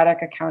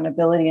democratic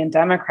accountability and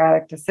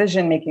democratic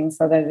decision making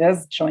so that it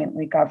is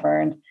jointly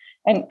governed.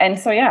 And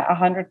so, yeah,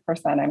 100%.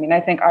 I mean, I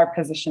think our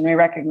position, we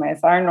recognize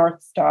our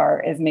North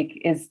Star is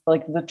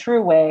like the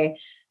true way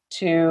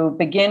to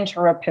begin to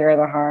repair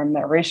the harm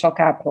that racial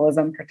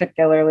capitalism,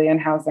 particularly in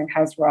housing,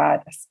 has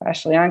wrought,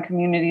 especially on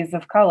communities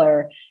of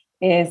color,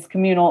 is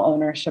communal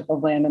ownership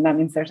of land. And that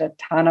means there's a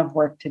ton of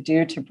work to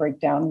do to break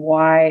down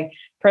why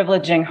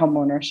privileging home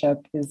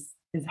ownership is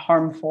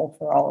harmful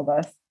for all of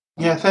us.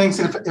 Yeah, thanks.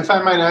 If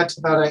I might add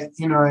to that,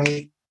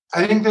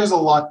 I think there's a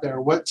lot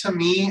there. What to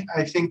me,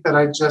 I think that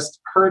I just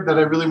heard that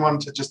I really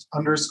wanted to just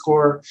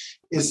underscore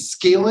is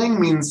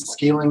scaling means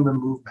scaling the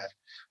movement.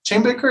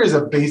 Chainbaker is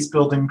a base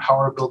building,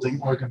 power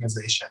building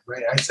organization,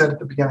 right? I said at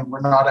the beginning,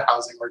 we're not a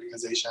housing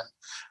organization.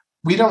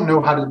 We don't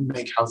know how to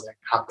make housing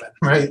happen,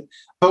 right?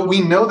 But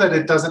we know that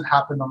it doesn't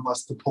happen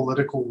unless the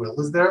political will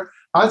is there.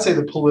 I'd say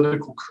the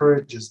political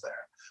courage is there.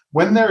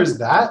 When there is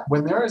that,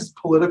 when there is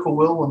political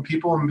will, when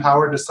people in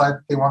power decide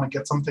that they want to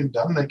get something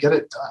done, they get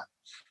it done.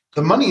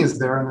 The money is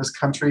there in this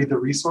country. The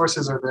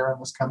resources are there in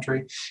this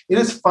country. It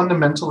is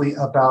fundamentally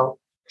about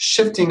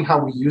shifting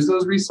how we use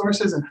those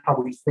resources and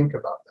how we think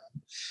about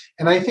them.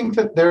 And I think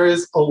that there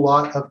is a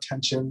lot of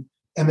tension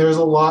and there's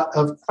a lot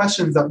of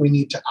questions that we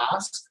need to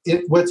ask.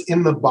 What's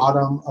in the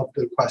bottom of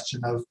the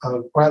question of,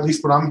 or at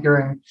least what I'm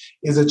hearing,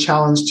 is a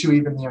challenge to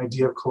even the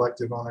idea of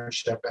collective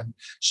ownership. And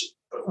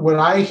what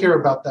I hear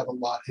about that a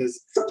lot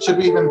is, should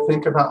we even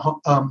think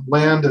about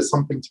land as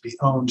something to be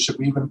owned? Should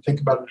we even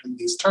think about it in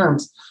these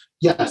terms?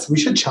 Yes, we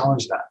should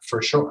challenge that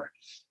for sure.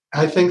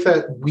 I think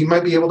that we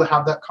might be able to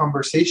have that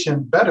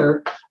conversation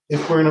better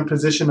if we're in a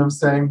position of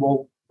saying,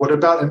 well, what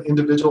about an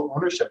individual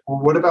ownership? Or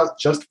what about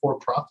just for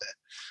profit?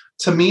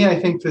 To me, I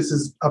think this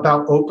is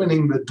about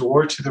opening the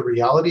door to the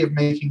reality of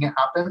making it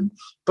happen,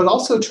 but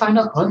also trying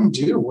to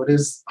undo what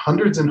is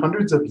hundreds and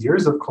hundreds of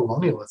years of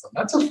colonialism.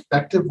 That's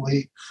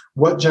effectively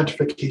what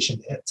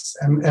gentrification is.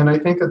 And I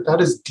think that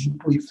is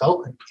deeply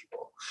felt in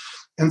people.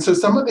 And so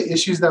some of the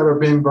issues that are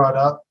being brought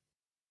up,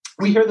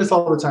 we hear this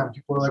all the time.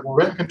 People are like, well,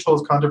 rent control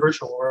is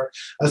controversial, or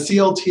a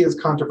CLT is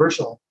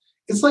controversial.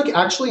 It's like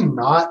actually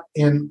not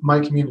in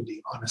my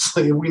community,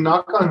 honestly. If we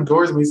knock on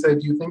doors and we say,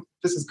 do you think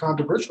this is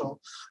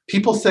controversial?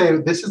 People say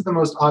this is the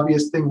most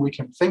obvious thing we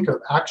can think of,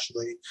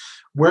 actually.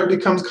 Where it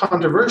becomes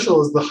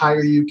controversial is the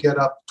higher you get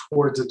up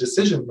towards a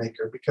decision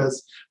maker,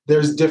 because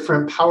there's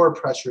different power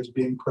pressures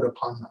being put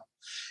upon them.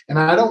 And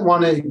I don't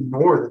want to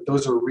ignore that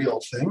those are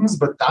real things,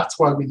 but that's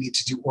why we need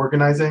to do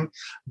organizing.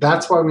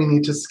 That's why we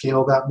need to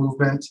scale that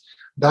movement.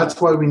 That's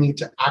why we need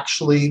to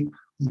actually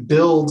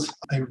build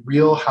a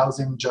real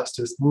housing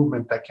justice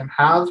movement that can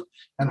have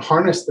and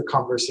harness the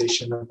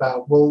conversation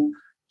about, well,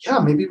 yeah,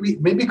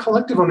 maybe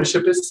collective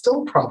ownership is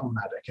still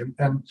problematic,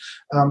 and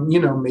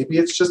maybe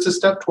it's just a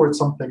step towards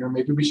something, or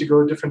maybe we should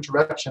go a different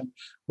direction.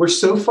 We're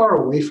so far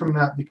away from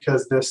that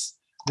because this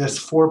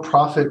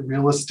for-profit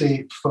real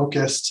estate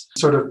focused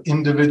sort of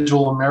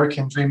individual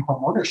American dream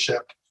home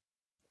ownership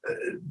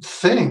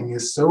thing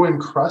is so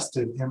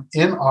encrusted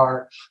in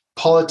our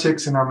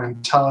politics and our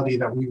mentality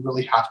that we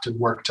really have to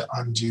work to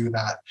undo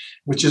that,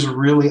 which is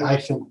really, I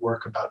think,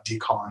 work about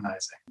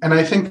decolonizing. And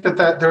I think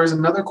that there is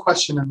another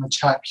question in the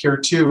chat here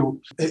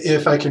too,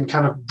 if I can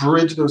kind of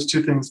bridge those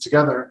two things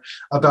together,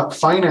 about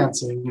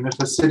financing. And if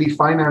the city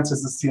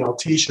finances the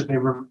CLT, should they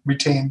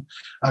retain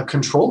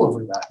control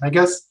over that? And I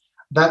guess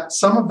that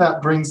some of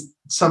that brings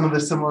some of the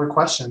similar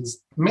questions.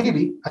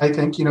 Maybe, I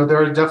think,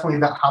 there are definitely,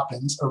 that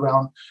happens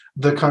around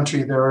the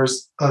country.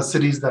 There's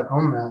cities that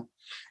own that.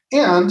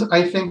 And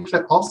I think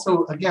that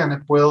also, again,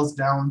 it boils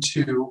down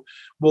to,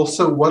 well,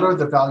 so what are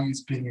the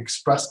values being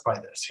expressed by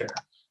this here?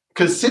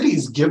 Because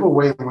cities give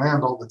away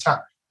land all the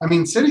time. I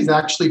mean, cities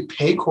actually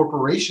pay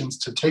corporations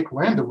to take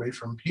land away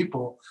from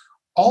people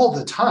all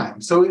the time.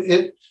 So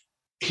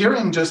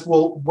hearing just,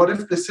 well, what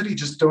if the city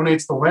just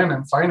donates the land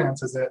and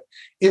finances it?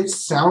 It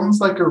sounds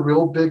like a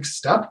real big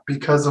step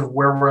because of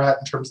where we're at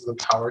in terms of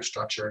the power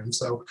structure. And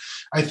so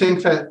I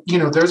think that,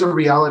 there's a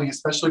reality,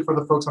 especially for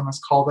the folks on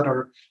this call that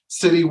are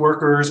city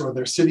workers, or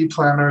they're city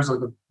planners, or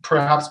the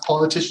perhaps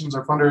politicians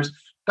or funders.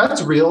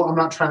 That's real. I'm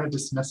not trying to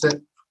dismiss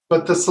it.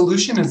 But the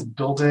solution is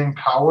building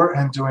power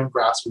and doing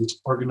grassroots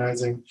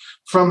organizing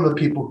from the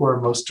people who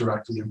are most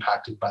directly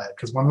impacted by it.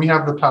 Because when we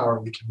have the power,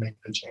 we can make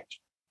the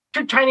change.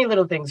 Two tiny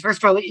little things.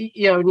 First of all,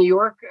 New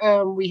York,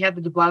 we had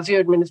the de Blasio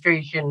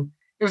administration.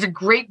 There was a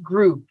great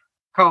group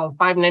called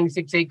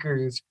 596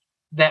 Acres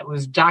that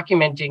was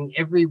documenting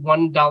every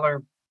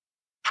 $1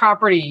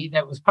 property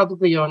that was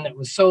publicly owned that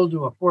was sold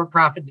to a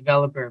for-profit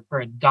developer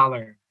for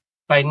 $1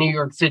 by New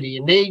York City.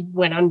 And they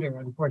went under,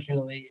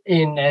 unfortunately,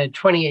 in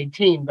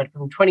 2018. But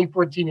from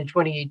 2014 to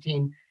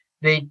 2018,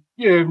 they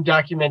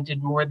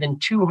documented more than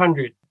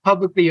 200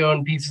 publicly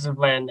owned pieces of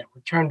land that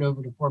were turned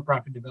over to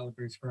for-profit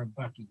developers for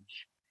 $1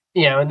 each.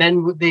 And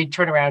then they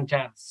turn around to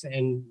us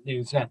and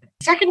there's nothing.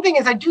 Second thing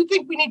is, I do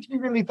think we need to be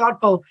really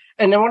thoughtful.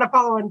 And I want to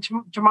follow on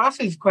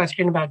Tomás's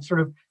question about sort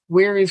of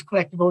where is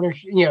collective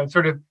ownership,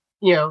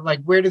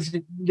 like where does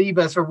it leave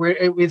us, or where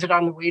is it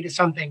on the way to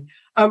something?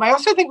 I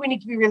also think we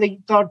need to be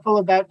really thoughtful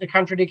about the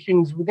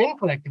contradictions within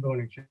collective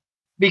ownership,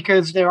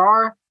 because there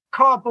are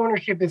co-op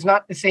ownership is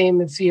not the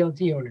same as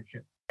CLT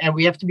ownership. And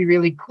we have to be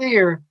really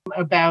clear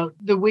about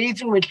the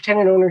ways in which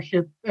tenant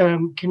ownership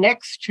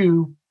connects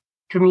to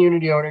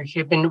community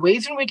ownership, and the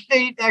ways in which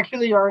they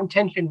actually are in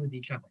tension with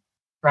each other,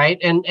 right?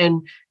 And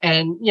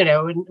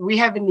we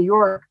have in New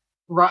York,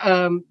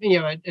 a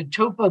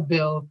TOPA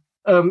bill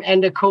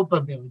and a COPA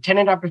bill,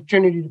 Tenant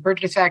Opportunity to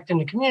Purchase Act and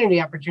the Community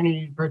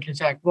Opportunity to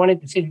Purchase Act, one at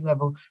the city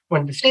level,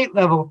 one at the state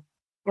level,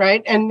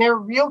 right? And they're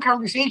real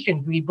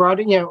conversations. We brought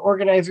in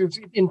organizers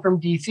in from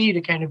DC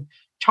to kind of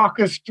talk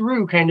us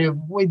through kind of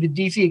the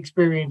DC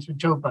experience with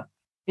TOPA,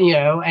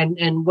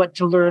 and what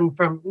to learn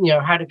from,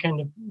 how to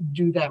kind of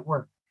do that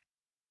work.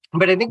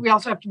 But I think we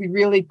also have to be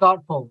really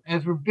thoughtful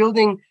as we're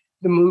building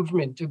the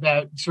movement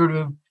about sort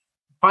of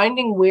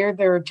finding where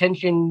there are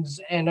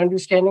tensions and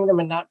understanding them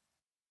and not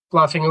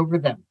glossing over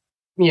them,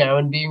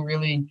 and being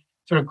really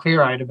sort of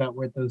clear-eyed about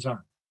what those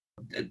are.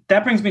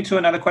 That brings me to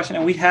another question,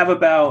 and we have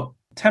about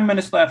 10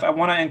 minutes left. I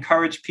want to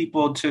encourage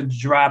people to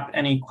drop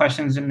any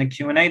questions in the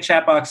Q&A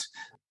chat box.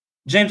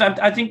 James,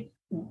 I think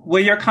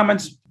where your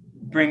comments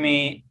bring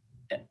me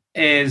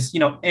is,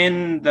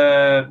 in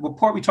the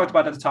report we talked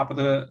about at the top of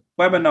the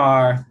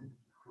webinar,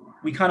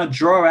 we kind of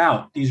draw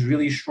out these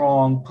really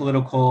strong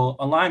political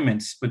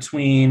alignments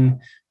between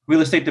real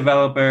estate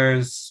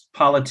developers,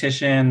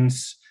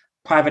 politicians,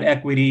 private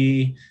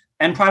equity,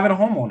 and private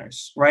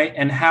homeowners, right?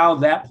 And how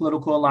that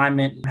political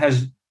alignment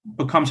has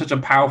become such a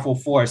powerful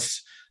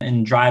force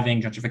in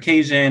driving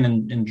gentrification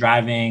and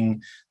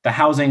driving the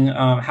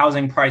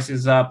housing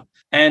prices up.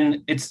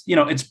 And it's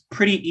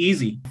pretty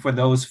easy for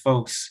those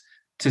folks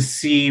to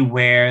see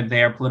where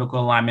their political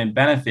alignment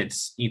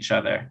benefits each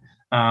other.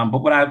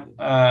 But what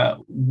I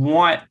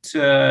want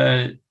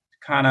to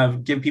kind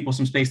of give people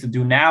some space to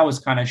do now is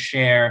kind of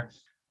share,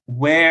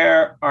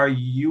 where are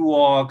you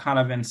all kind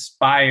of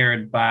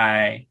inspired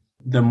by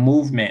the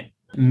movement,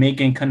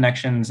 making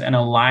connections and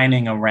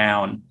aligning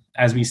around,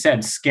 as we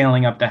said,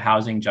 scaling up the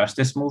housing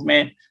justice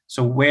movement?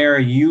 So where are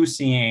you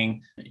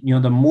seeing,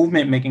 the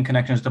movement making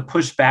connections to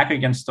push back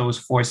against those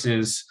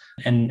forces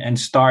and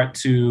start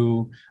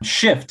to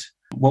shift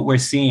what we're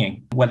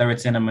seeing, whether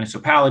it's in a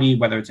municipality,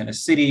 whether it's in a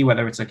city,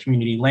 whether it's a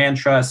community land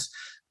trust?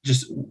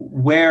 Just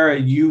where are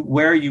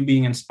you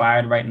being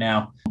inspired right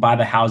now by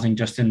the housing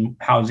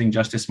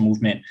justice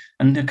movement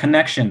and the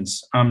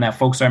connections that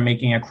folks are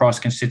making across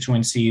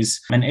constituencies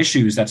and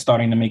issues that's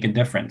starting to make a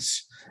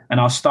difference? And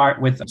I'll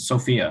start with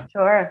Sofia.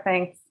 Sure,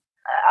 thanks.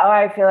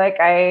 I feel like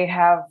I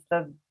have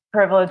the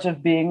privilege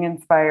of being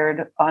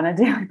inspired on a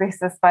daily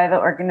basis by the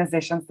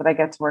organizations that I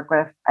get to work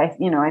with. I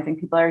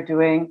think people are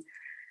doing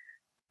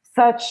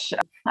such,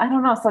 I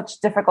don't know, such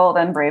difficult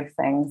and brave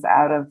things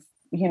out of,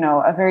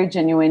 a very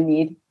genuine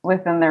need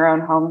within their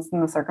own homes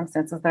and the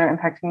circumstances that are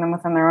impacting them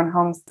within their own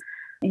homes.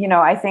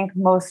 I think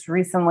most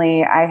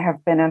recently I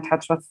have been in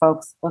touch with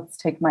folks. Let's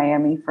take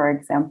Miami, for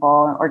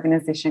example. An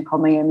organization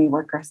called Miami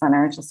Worker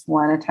Center just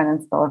won a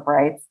tenants' bill of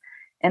rights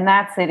in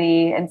that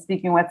city. And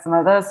speaking with some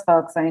of those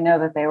folks, I know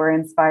that they were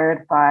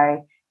inspired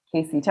by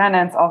KC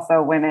Tenants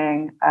also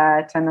winning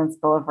a tenants'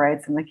 bill of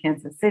rights in the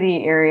Kansas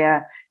City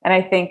area. And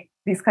I think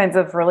these kinds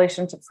of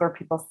relationships where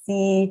people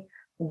see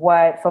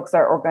what folks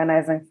are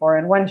organizing for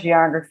in one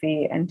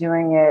geography and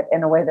doing it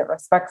in a way that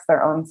respects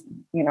their own,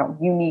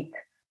 unique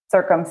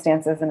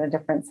circumstances in a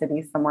different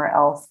city somewhere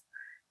else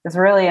is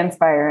really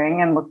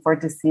inspiring, and look forward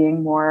to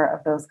seeing more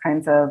of those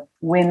kinds of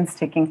wins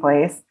taking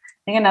place.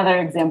 I think another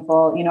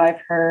example,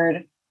 I've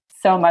heard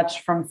so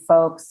much from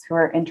folks who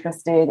are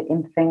interested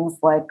in things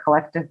like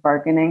collective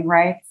bargaining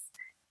rights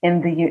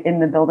in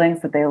the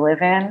buildings that they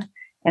live in,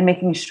 and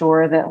making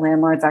sure that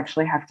landlords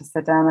actually have to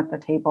sit down at the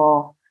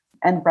table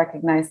and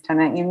recognize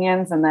tenant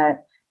unions. And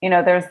that,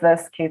 there's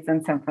this case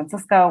in San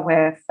Francisco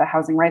with the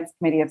Housing Rights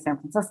Committee of San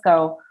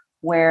Francisco,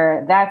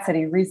 where that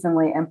city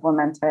recently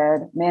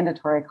implemented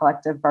mandatory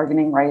collective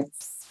bargaining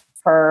rights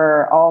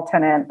for all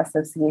tenant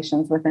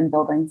associations within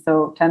buildings.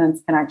 So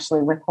tenants can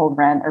actually withhold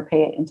rent or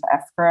pay it into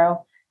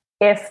escrow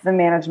if the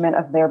management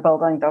of their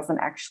building doesn't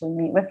actually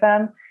meet with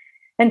them.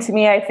 And to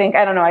me, I think,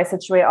 I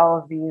situate all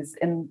of these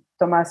in,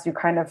 Tomás, you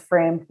kind of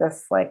framed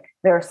this like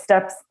there are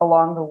steps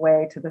along the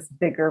way to this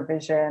bigger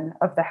vision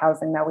of the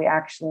housing that we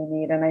actually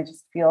need. And I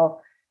just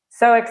feel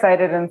so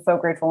excited and so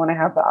grateful when I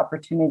have the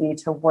opportunity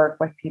to work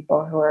with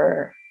people who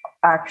are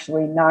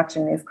actually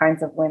notching these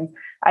kinds of wins.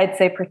 I'd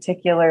say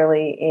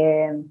particularly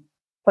in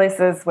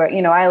places where,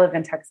 I live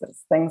in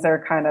Texas, things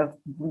are kind of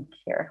weak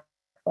here,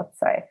 let's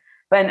say.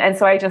 And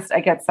so I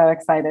get so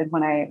excited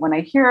when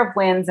I hear of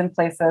wins in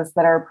places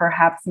that are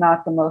perhaps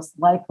not the most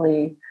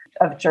likely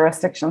of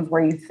jurisdictions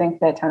where you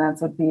think that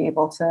tenants would be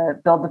able to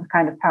build the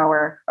kind of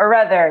power, or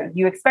rather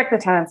you expect the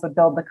tenants would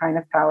build the kind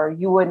of power.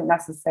 You wouldn't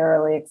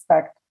necessarily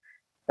expect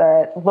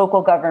that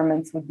local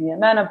governments would be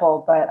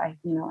amenable, but I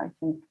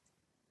think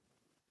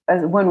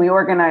when we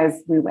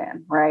organize, we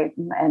win, right?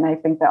 And I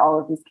think that all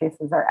of these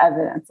cases are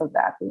evidence of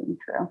that being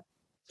true.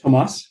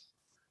 Tomás?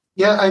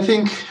 Yeah, I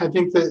think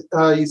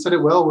that you said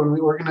it well. When we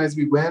organize,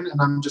 we win,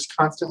 and I'm just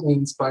constantly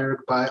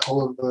inspired by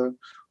all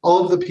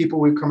of the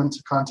people we've come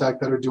into contact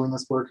that are doing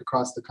this work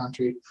across the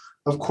country.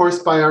 Of course,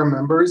 by our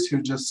members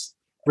who just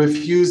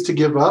refuse to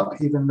give up,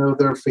 even though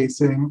they're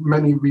facing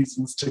many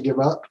reasons to give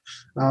up.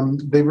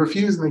 They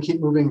refuse and they keep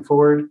moving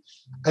forward.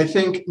 I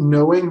think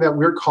knowing that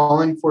we're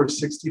calling for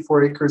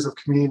 64 acres of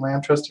community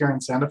land trust here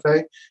in Santa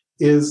Fe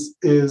is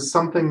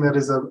something that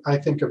is, I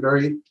think, a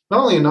very,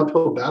 not only an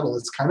uphill battle,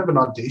 it's kind of an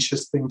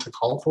audacious thing to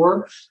call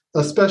for,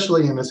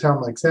 especially in a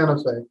town like Santa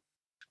Fe.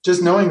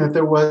 Just knowing that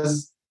there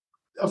was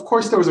a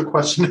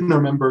question in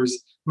our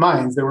members'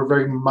 minds. They were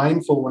very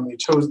mindful when they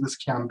chose this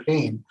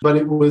campaign, but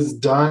it was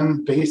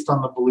done based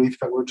on the belief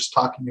that we're just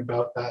talking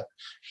about, that,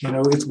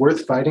 it's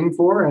worth fighting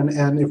for.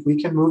 And if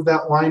we can move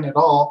that line at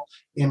all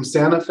in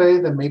Santa Fe,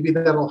 then maybe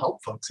that'll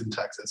help folks in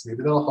Texas.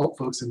 Maybe that'll help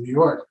folks in New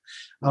York,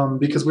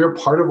 because we're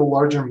part of a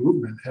larger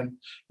movement,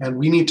 and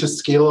we need to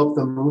scale up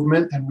the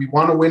movement. And we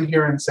want to win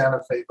here in Santa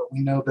Fe, but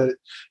we know that,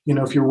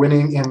 if you're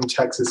winning in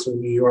Texas or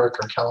New York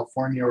or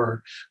California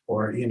or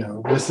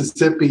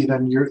Mississippi,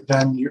 then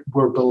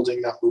we're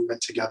building that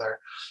movement together.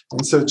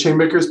 And so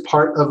Chainmaker is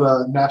part of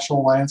a national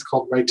alliance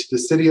called Right to the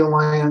City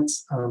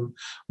Alliance.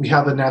 We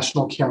have a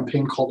national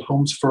campaign called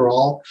Homes for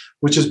All,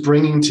 which is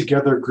bringing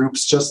together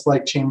groups just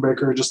like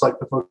Chainmaker, just like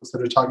the folks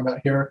that are talking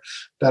about here,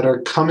 that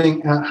are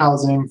coming at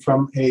housing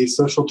from a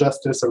social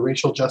justice, a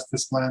racial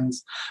justice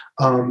lens.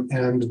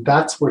 And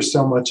that's where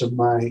so much of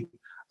my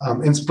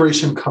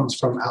inspiration comes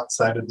from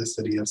outside of the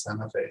city of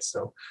Santa Fe.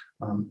 So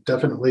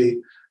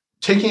definitely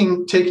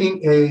taking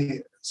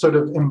a sort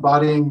of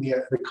embodying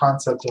the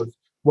concept of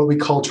what we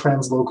call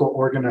translocal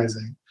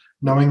organizing,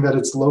 knowing that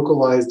it's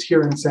localized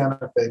here in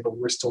Santa Fe, but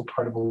we're still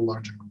part of a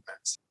larger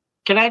movement.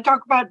 Can I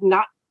talk about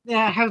not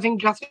housing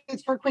justice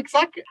for a quick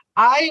sec?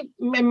 I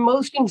am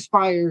most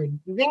inspired.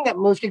 The thing that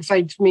most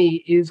excites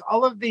me is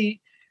all of the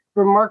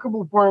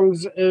remarkable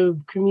forms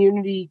of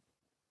community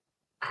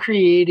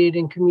created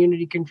and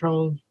community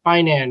controlled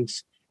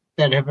finance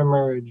that have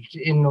emerged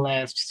in the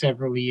last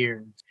several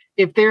years.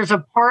 If there's a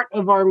part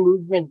of our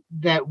movement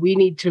that we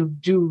need to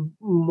do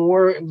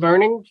more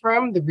learning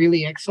from, the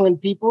really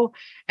excellent people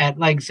at,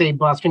 like, say,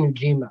 Boston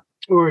Ujima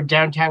or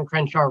downtown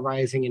Crenshaw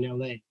Rising in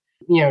LA,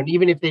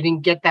 even if they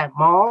didn't get that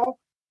mall,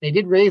 they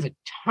did raise a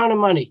ton of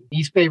money.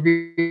 East Bay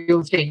Real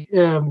Estate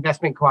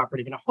Investment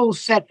Cooperative, and a whole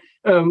set,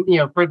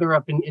 further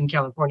up in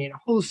California, and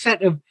a whole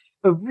set of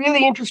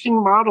really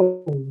interesting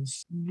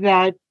models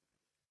that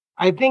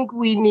I think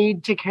we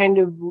need to kind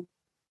of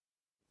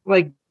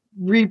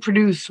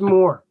reproduce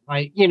more,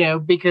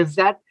 because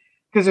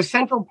a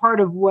central part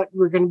of what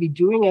we're going to be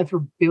doing as we're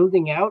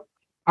building out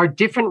our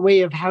different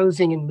way of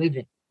housing and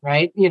living,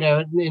 right?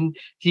 And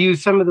to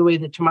use some of the way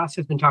that Tomás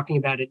has been talking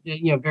about it,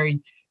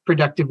 very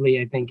productively,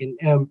 I think,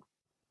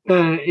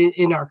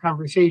 in our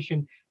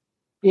conversation.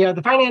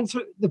 The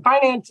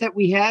finance that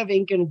we have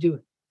ain't going to do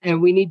it.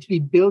 And we need to be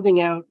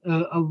building out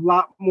a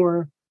lot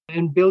more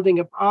and building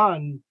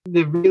upon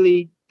the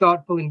really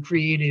thoughtful and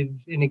creative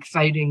and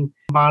exciting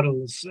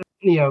models,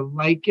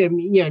 like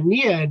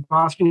Nia at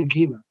Boston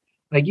Ujima.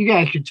 Like, you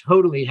guys should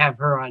totally have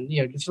her on,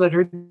 just let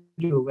her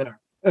do a winner.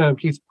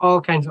 She's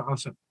all kinds of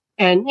awesome.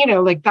 And,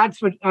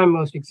 that's what I'm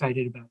most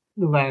excited about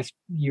the last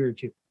year or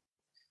two.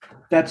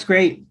 That's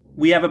great.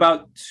 We have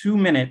about 2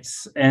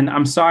 minutes, and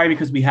I'm sorry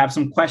because we have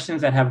some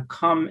questions that have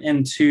come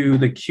into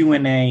the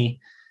Q&A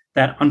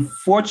that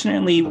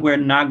unfortunately we're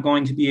not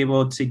going to be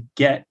able to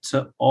get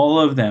to all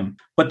of them.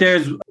 But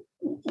there's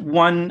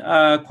one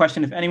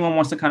question, if anyone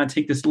wants to kind of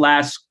take this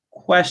last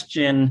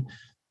question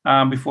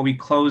before we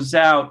close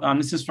out.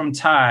 This is from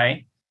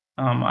Ty.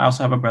 I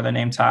also have a brother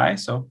named Ty,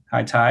 so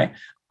hi, Ty.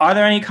 Are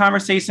there any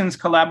conversations,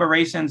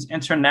 collaborations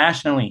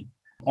internationally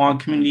on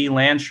community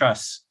land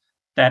trusts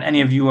that any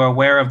of you are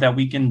aware of that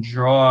we can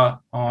draw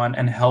on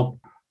and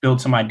help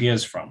build some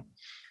ideas from?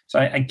 So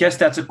I guess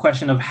that's a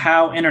question of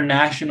how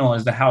international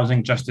is the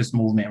housing justice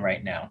movement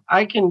right now?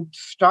 I can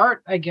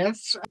start, I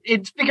guess.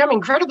 It's become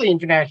incredibly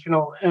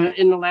international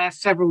in the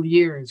last several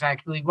years,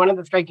 actually. One of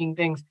the striking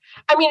things,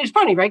 it's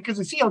funny, right? Because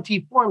the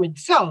CLT form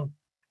itself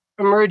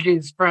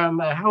emerges from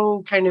a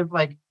whole kind of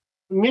like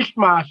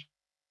mishmash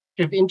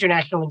of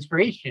international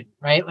inspiration,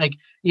 right? Like,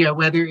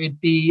 whether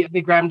it be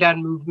the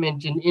Gramdan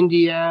movement in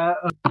India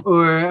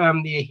or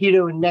the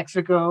Ejido in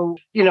Mexico,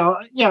 so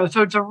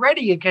it's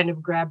already a kind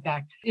of grab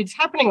back. It's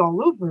happening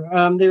all over.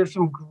 There's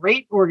some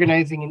great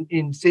organizing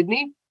in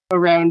Sydney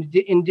around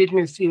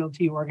Indigenous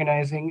CLT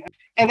organizing.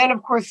 And then,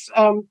 of course,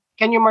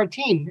 Kenya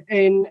Martin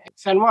in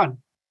San Juan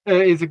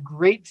is a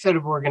great set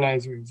of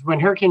organizers. When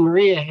Hurricane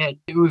Maria hit,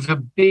 it was a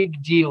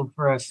big deal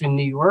for us in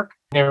New York.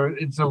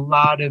 It's a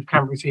lot of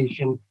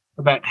conversation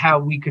about how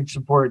we could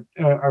support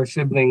our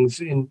siblings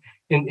in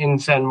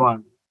San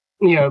Juan,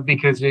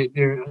 because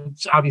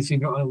there's obviously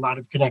a lot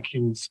of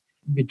connections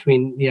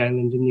between the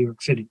island and New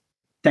York City.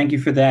 Thank you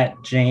for that,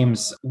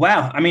 James.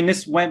 Wow.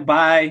 This went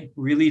by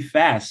really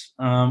fast.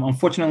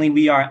 Unfortunately,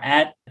 we are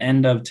at the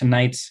end of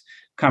tonight's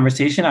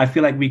conversation. I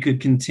feel like we could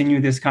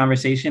continue this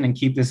conversation and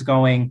keep this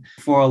going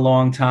for a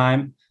long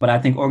time. But I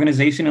think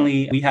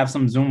organizationally, we have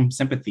some Zoom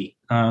sympathy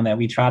that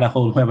we try to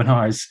hold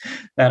webinars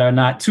that are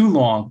not too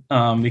long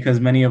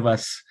because many of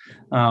us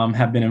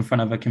have been in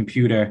front of a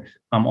computer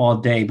all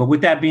day. But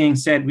with that being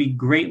said, we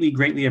greatly,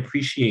 greatly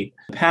appreciate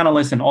the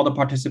panelists and all the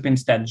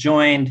participants that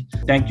joined.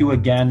 Thank you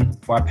again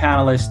for our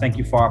panelists. Thank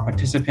you for our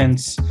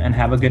participants, and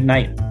have a good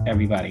night,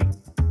 everybody.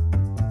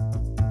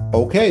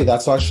 Okay,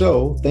 that's our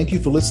show. Thank you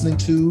for listening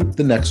to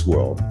The Next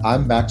World.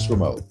 I'm Max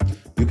Rameau.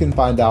 You can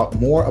find out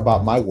more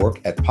about my work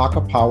at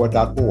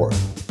pacapower.org.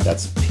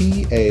 That's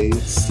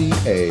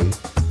PACA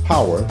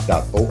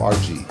power.org.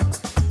 You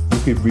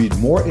could read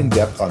more in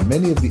depth on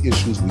many of the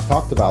issues we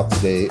talked about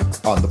today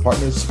on the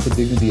Partners for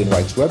Dignity and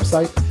Rights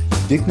website,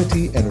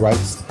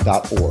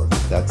 dignityandrights.org.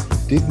 That's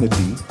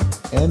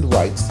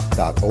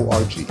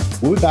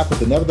dignityandrights.org. We'll be back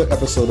with another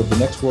episode of The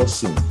Next World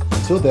soon.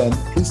 Until then,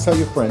 please tell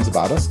your friends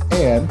about us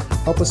and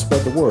help us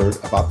spread the word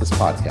about this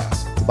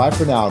podcast. Goodbye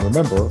for now, and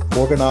remember,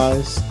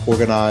 organize,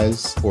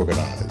 organize,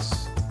 organize.